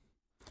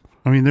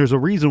 I mean, there's a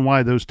reason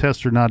why those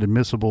tests are not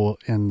admissible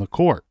in the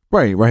court.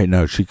 Right.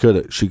 No, she could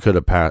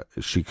have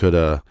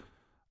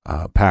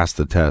passed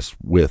the test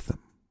with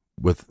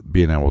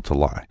being able to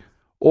lie.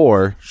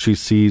 Or she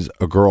sees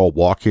a girl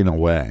walking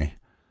away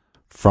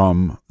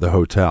from the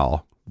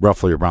hotel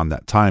roughly around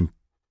that time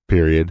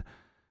period,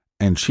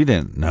 and she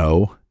didn't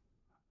know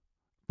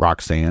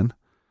Roxanne.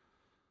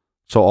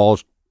 So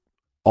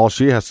all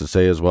she has to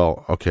say is,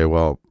 well, okay,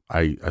 well,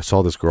 I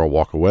saw this girl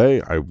walk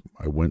away. I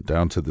went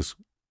down to this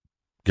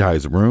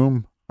guy's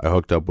room. I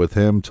hooked up with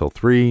him till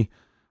 3.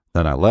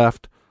 Then I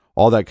left.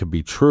 All that could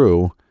be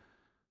true.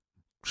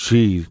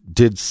 She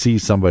did see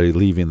somebody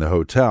leaving the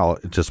hotel.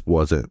 It just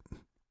wasn't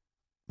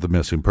the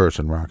missing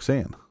person,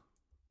 Roxanne.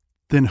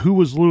 Then who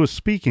was Lewis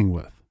speaking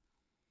with?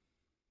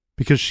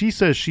 Because she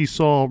says she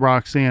saw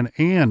Roxanne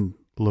and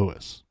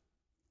Lewis.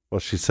 Well,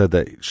 she said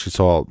that she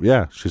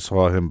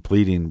saw him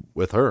pleading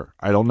with her.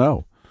 I don't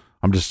know.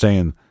 I'm just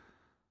saying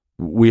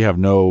we have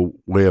no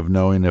way of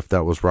knowing if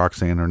that was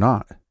Roxanne or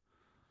not.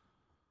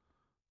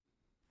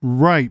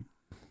 Right.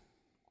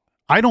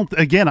 I don't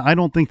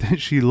think that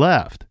she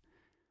left.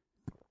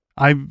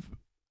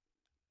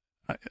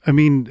 I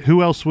mean,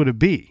 who else would it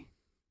be?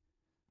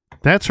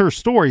 That's her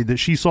story, that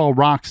she saw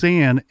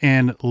Roxanne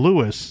and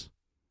Lewis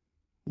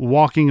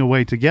walking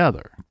away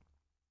together.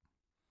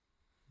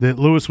 That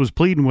Lewis was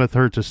pleading with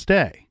her to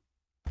stay.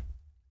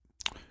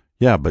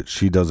 Yeah, but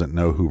she doesn't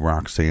know who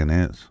Roxanne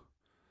is.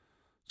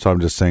 So I'm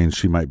just saying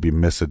she might be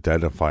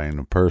misidentifying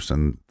a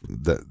person,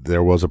 that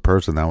there was a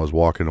person that was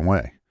walking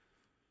away.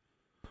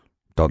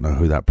 Don't know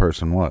who that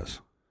person was.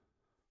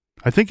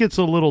 I think it's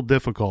a little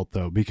difficult,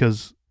 though,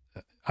 because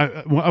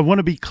I want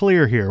to be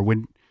clear here.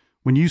 When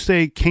you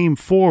say came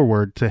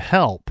forward to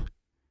help,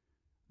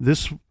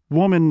 this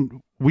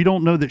woman, we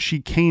don't know that she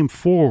came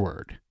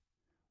forward.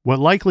 What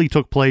likely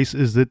took place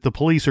is that the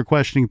police are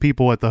questioning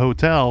people at the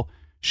hotel.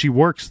 She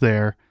works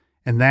there,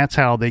 and that's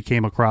how they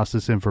came across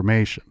this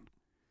information.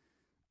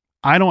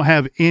 I don't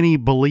have any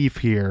belief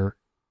here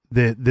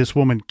that this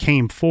woman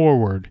came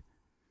forward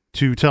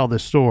to tell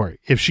this story.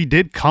 If she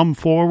did come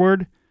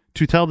forward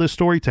to tell this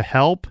story to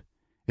help,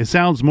 it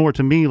sounds more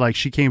to me like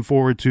she came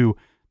forward to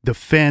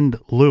defend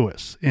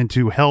Lewis and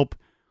to help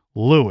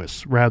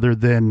Lewis rather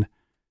than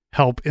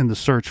help in the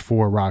search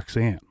for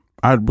Roxanne.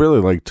 I'd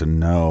really like to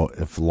know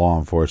if law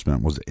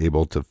enforcement was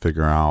able to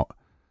figure out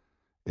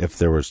if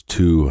there was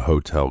 2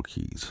 hotel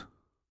keys.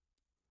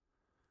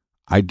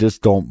 I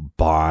just don't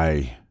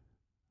buy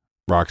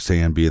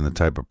Roxanne being the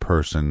type of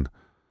person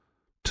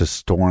to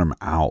storm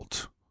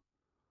out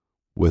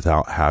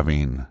without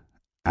having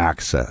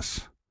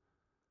access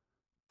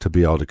to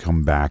be able to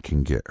come back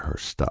and get her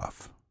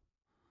stuff.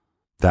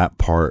 That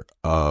part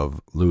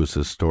of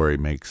Lewis's story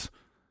makes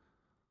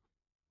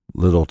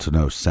little to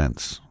no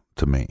sense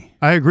to me.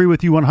 I agree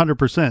with you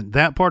 100%.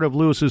 That part of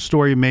Lewis's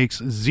story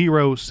makes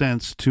 0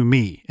 sense to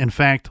me. In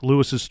fact,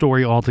 Lewis's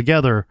story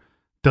altogether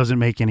doesn't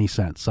make any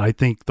sense. I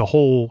think the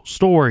whole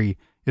story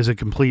is a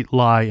complete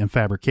lie and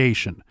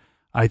fabrication.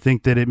 I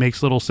think that it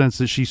makes little sense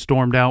that she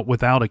stormed out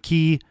without a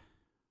key.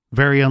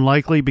 Very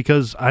unlikely,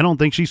 because I don't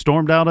think she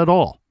stormed out at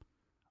all.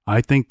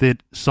 I think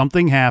that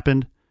something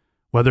happened,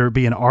 whether it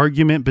be an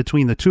argument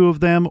between the two of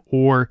them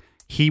or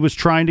he was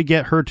trying to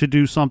get her to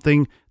do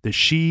something that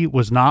she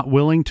was not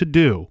willing to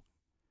do,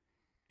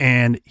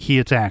 and he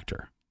attacked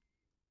her.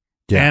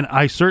 Yeah. And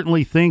I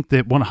certainly think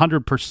that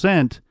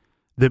 100%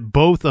 that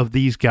both of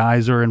these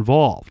guys are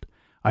involved.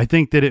 I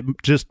think that it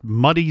just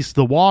muddies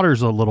the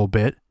waters a little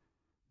bit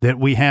that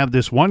we have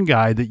this one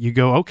guy that you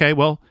go, okay,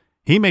 well,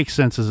 he makes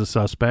sense as a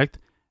suspect,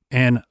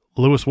 and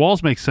Lewis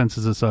Walls makes sense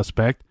as a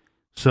suspect,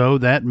 so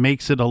that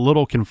makes it a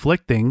little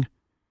conflicting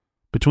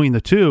between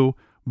the two.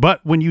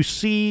 But when you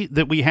see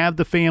that we have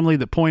the family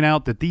that point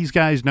out that these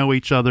guys know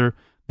each other,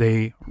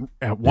 they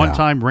at one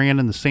time ran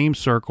in the same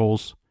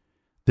circles,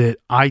 that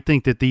I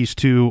think that these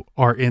two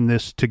are in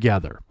this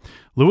together.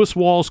 Lewis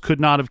Walls could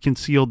not have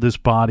concealed this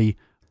body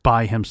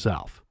by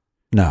himself.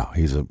 No,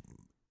 he's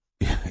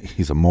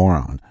a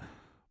moron.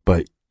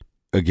 But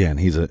again,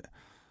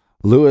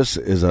 Lewis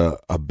is a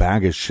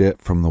bag of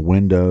shit from the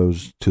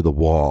windows to the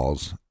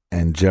walls,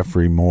 and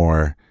Jeffrey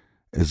Moore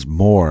is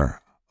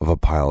more of a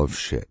pile of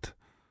shit.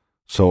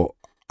 So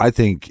I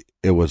think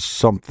it was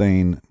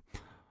something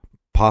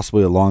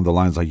possibly along the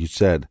lines, like you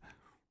said,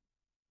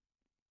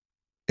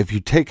 if you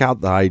take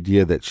out the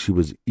idea that she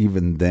was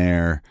even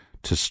there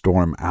to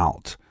storm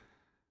out,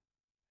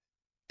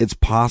 it's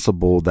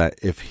possible that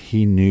if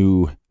he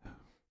knew,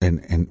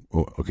 and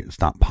okay, it's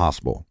not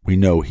possible. We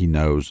know he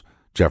knows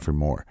Jeffrey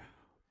Moore,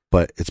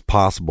 but it's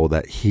possible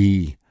that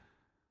he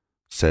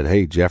said,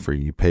 hey, Jeffrey,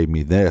 you paid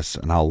me this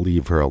and I'll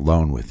leave her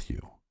alone with you,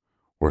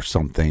 or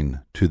something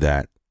to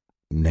that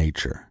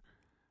nature.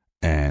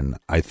 And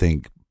I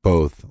think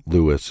both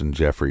Lewis and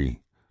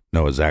Jeffrey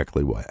know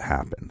exactly what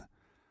happened.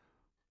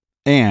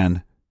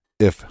 And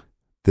if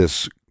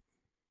this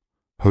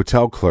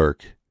hotel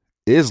clerk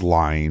is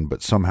lying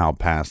but somehow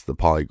passed the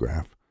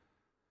polygraph,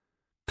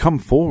 come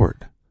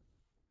forward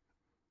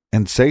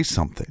and say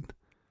something,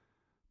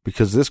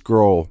 because this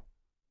girl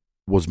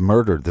was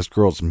murdered. This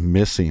girl's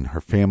missing.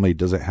 Her family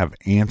doesn't have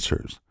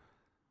answers.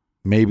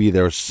 Maybe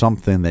there's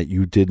something that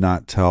you did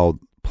not tell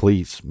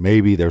police.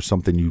 Maybe there's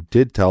something you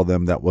did tell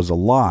them that was a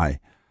lie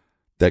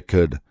that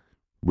could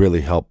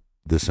really help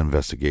this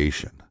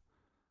investigation.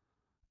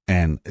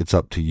 And it's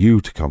up to you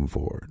to come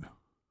forward.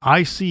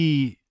 I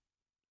see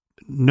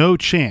no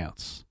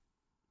chance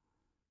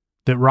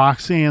that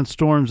Roxanne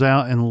storms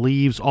out and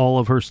leaves all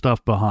of her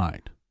stuff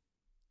behind,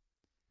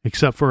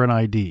 except for an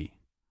ID.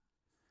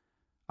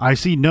 I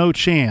see no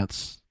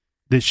chance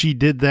that she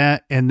did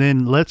that, and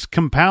then let's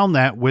compound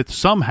that with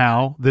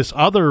somehow this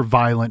other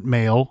violent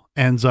male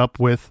ends up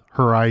with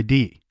her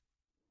ID.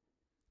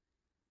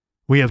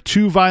 We have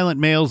 2 violent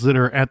males that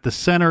are at the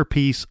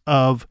centerpiece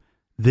of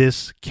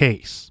this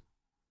case.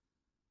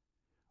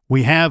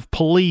 We have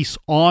police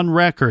on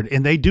record,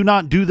 and they do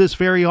not do this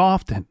very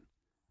often.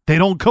 They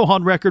don't go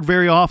on record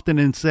very often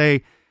and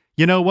say,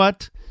 you know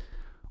what?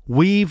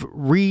 We've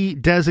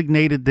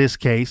redesignated this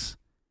case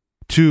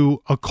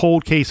to a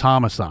cold case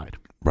homicide.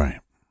 Right.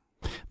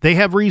 They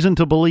have reason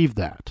to believe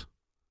that.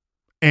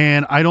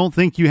 And I don't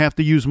think you have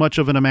to use much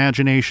of an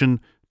imagination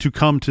to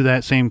come to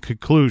that same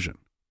conclusion.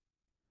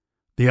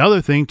 The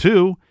other thing,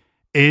 too,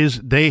 is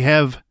they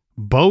have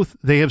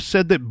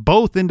said that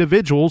both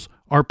individuals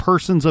are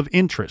persons of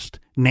interest,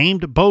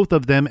 named both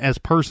of them as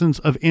persons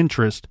of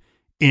interest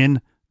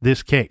in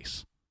this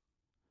case.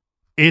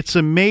 It's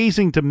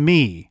amazing to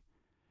me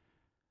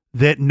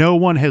that no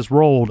one has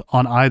rolled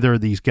on either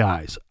of these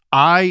guys.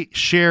 I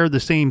share the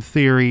same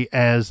theory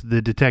as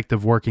the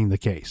detective working the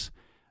case,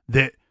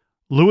 that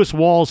Lewis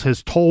Walls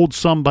has told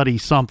somebody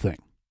something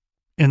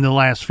in the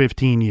last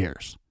 15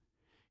 years.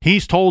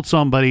 He's told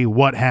somebody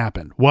what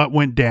happened, what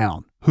went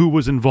down, who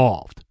was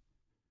involved.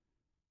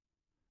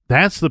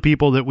 That's the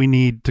people that we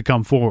need to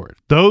come forward.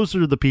 Those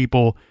are the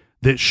people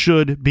that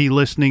should be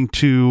listening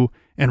to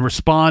and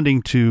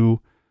responding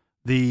to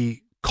the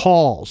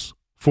calls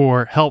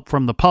for help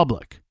from the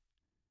public.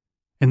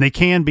 And they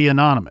can be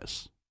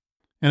anonymous.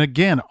 And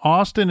again,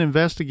 Austin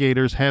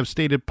investigators have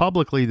stated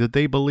publicly that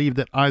they believe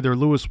that either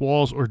Lewis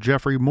Walls or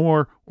Jeffrey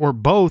Moore or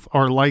both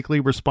are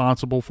likely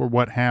responsible for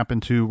what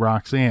happened to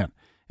Roxanne.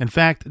 In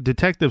fact,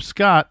 Detective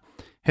Scott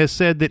has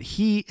said that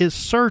he is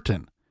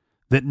certain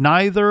that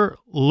neither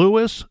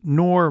Lewis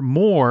nor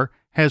Moore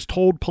has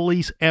told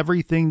police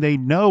everything they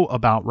know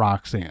about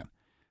Roxanne.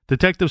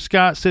 Detective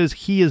Scott says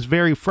he is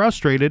very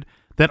frustrated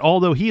that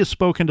although he has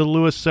spoken to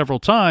Lewis several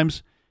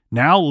times,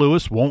 now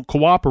Lewis won't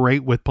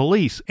cooperate with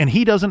police, and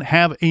he doesn't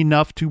have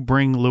enough to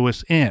bring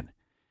Lewis in.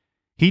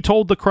 He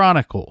told the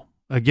Chronicle,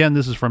 again,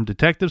 this is from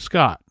Detective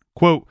Scott,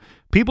 quote,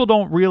 "People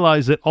don't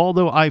realize that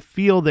although I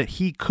feel that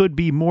he could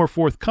be more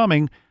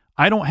forthcoming,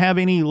 I don't have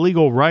any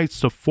legal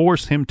rights to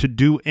force him to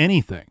do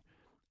anything.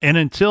 And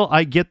until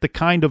I get the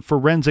kind of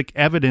forensic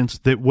evidence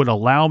that would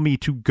allow me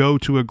to go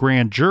to a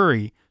grand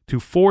jury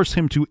to force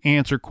him to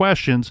answer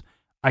questions,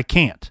 I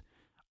can't.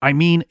 I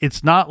mean,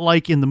 it's not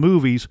like in the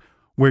movies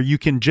where you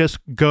can just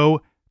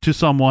go to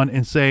someone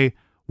and say,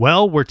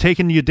 well, we're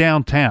taking you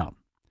downtown.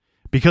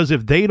 Because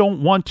if they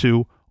don't want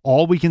to,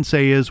 all we can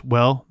say is,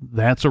 well,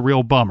 that's a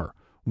real bummer.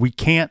 We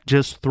can't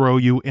just throw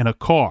you in a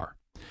car."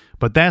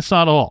 But that's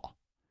not all.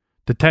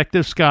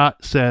 Detective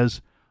Scott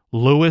says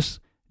Lewis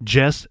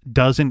just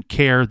doesn't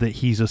care that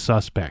he's a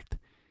suspect.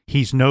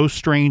 He's no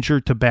stranger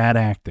to bad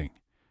acting,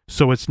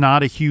 so it's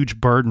not a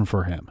huge burden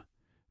for him.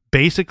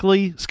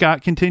 Basically,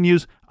 Scott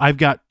continues, I've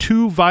got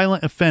 2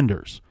 violent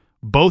offenders.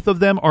 Both of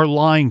them are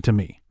lying to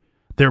me.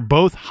 They're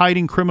both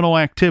hiding criminal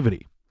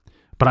activity,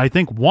 but I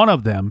think one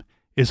of them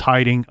is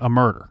hiding a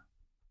murder.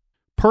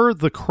 Per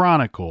the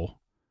Chronicle,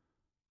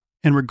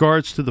 in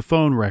regards to the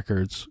phone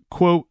records,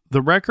 quote,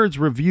 "The records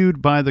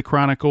reviewed by the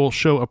Chronicle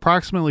show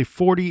approximately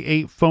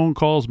 48 phone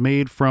calls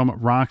made from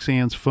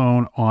Roxanne's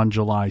phone on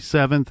July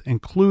 7th,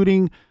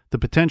 including the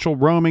potential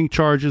roaming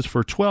charges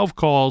for 12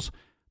 calls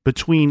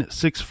between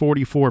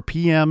 6:44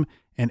 p.m.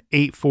 and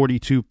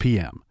 8:42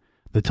 p.m.,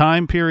 the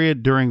time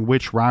period during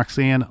which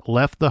Roxanne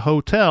left the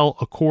hotel,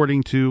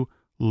 according to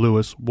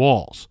Lewis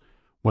Walls.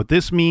 What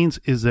this means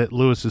is that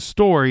Lewis's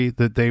story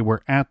that they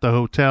were at the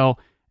hotel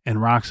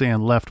and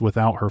Roxanne left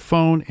without her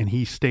phone and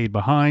he stayed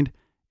behind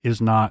is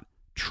not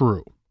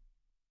true.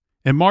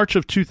 In March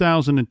of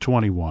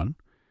 2021,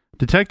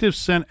 detectives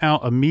sent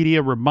out a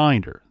media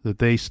reminder that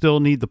they still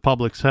need the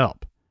public's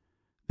help.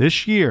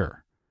 This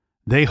year,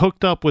 they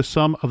hooked up with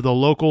some of the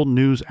local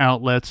news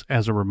outlets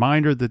as a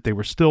reminder that they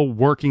were still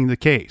working the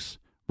case.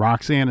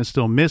 Roxanne is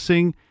still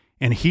missing,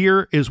 and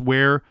here is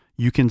where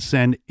you can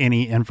send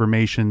any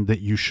information that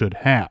you should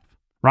have.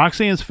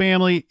 Roxanne's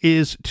family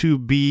is to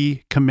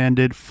be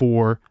commended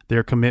for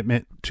their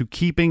commitment to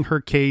keeping her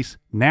case,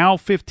 now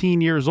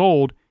 15 years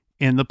old,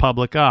 in the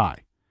public eye.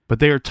 But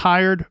they are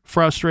tired,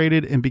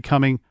 frustrated, and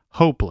becoming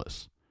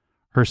hopeless.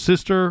 Her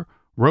sister,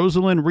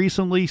 Rosalind,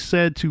 recently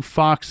said to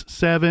Fox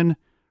 7,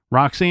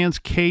 Roxanne's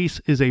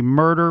case is a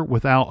murder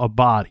without a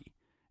body,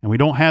 and we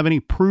don't have any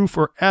proof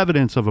or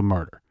evidence of a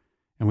murder,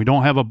 and we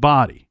don't have a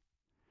body.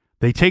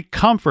 They take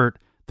comfort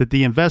that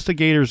the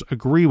investigators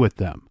agree with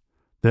them,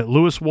 that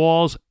Lewis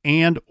Walls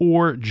and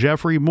or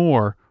Jeffrey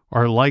Moore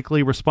are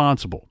likely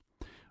responsible.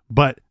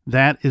 But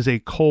that is a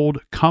cold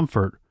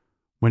comfort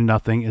when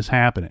nothing is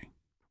happening.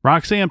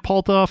 Roxanne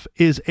Poltoff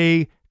is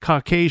a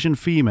Caucasian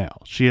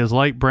female. She has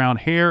light brown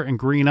hair and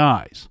green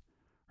eyes.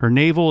 Her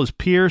navel is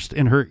pierced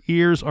and her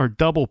ears are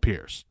double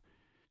pierced.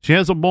 She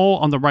has a mole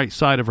on the right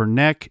side of her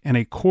neck and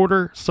a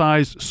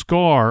quarter-sized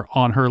scar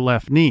on her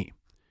left knee.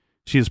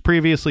 She has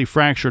previously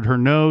fractured her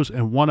nose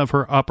and one of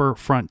her upper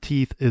front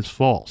teeth is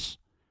false.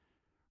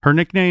 Her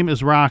nickname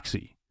is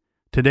Roxy.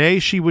 Today,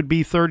 she would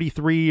be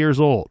 33 years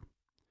old.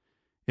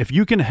 If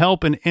you can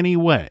help in any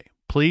way,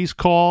 please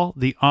call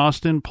the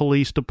Austin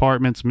Police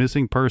Department's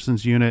Missing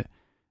Persons Unit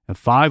at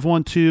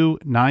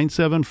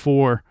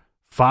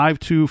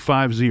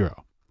 512-974-5250.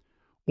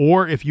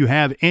 Or if you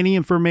have any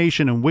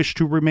information and wish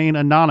to remain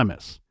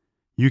anonymous,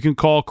 you can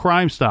call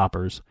Crime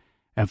Stoppers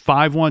at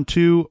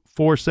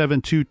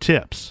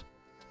 512-472-TIPS.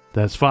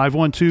 That's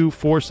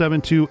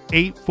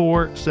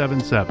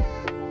 512-472-8477.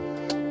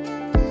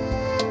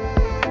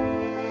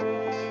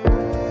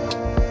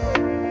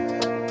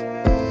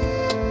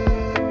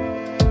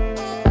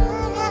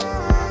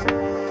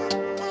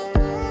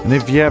 And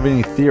if you have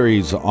any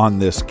theories on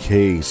this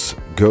case,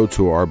 go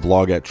to our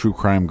blog at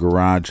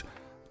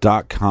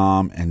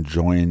truecrimegarage.com and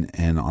join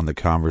in on the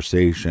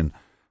conversation.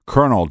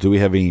 Colonel, do we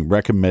have any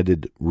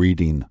recommended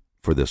reading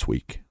for this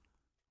week?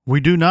 We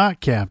do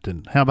not,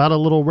 Captain. How about a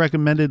little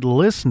recommended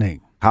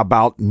listening? How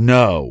about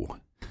no?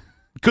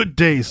 Good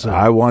day, sir.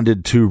 I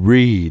wanted to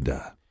read,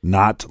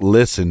 not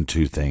listen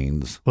to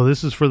things. Well,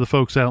 this is for the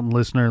folks out in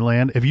listener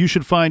land. If you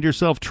should find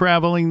yourself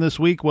traveling this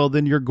week, well,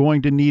 then you're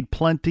going to need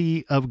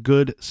plenty of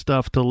good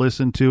stuff to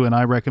listen to, and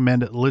I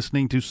recommend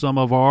listening to some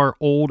of our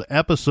old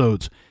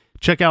episodes.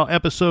 Check out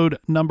episode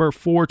number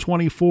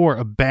 424,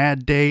 A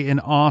Bad Day in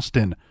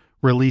Austin,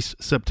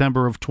 released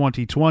September of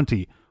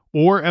 2020,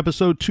 or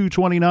episode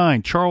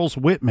 229, Charles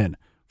Whitman,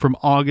 from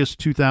August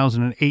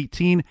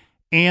 2018,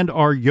 and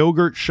our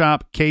Yogurt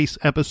Shop Case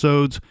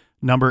episodes,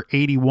 number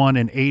 81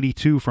 and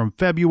 82 from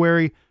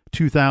February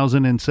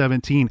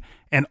 2017.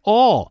 And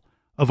all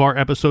of our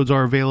episodes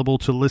are available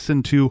to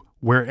listen to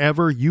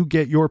wherever you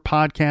get your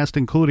podcast,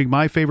 including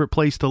my favorite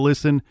place to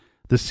listen,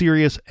 the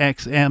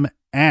SiriusXM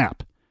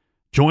app.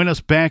 Join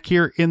us back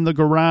here in the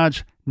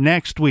garage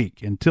next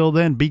week. Until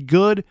then, be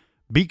good,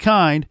 be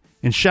kind,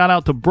 and shout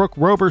out to Brooke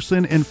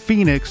Roberson in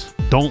Phoenix.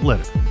 Don't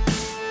let it.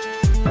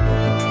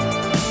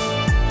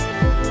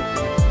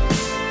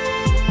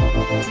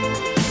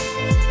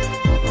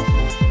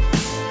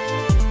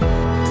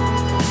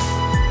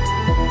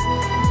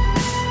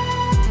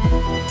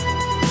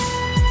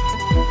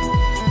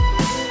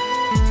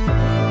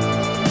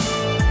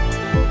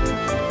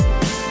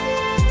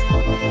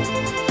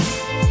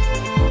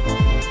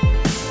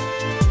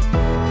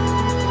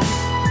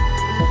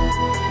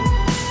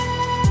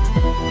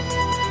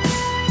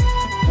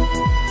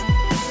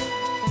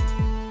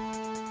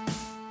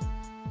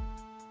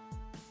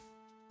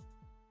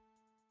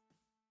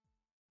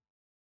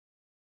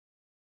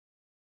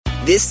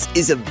 This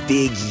is a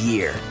big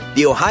year.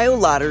 The Ohio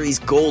Lottery's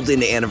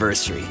golden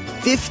anniversary.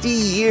 50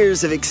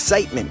 years of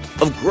excitement,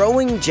 of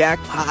growing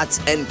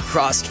jackpots and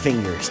crossed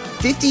fingers.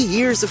 50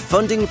 years of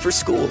funding for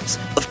schools,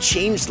 of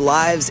changed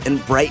lives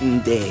and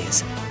brightened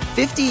days.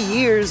 50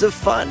 years of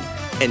fun,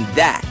 and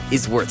that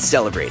is worth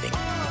celebrating.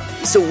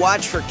 So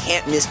watch for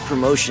can't-miss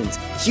promotions,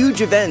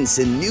 huge events,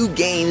 and new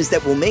games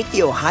that will make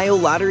the Ohio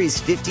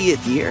Lottery's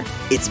 50th year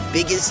its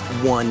biggest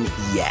one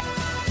yet.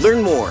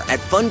 Learn more at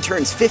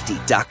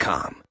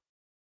funturns50.com.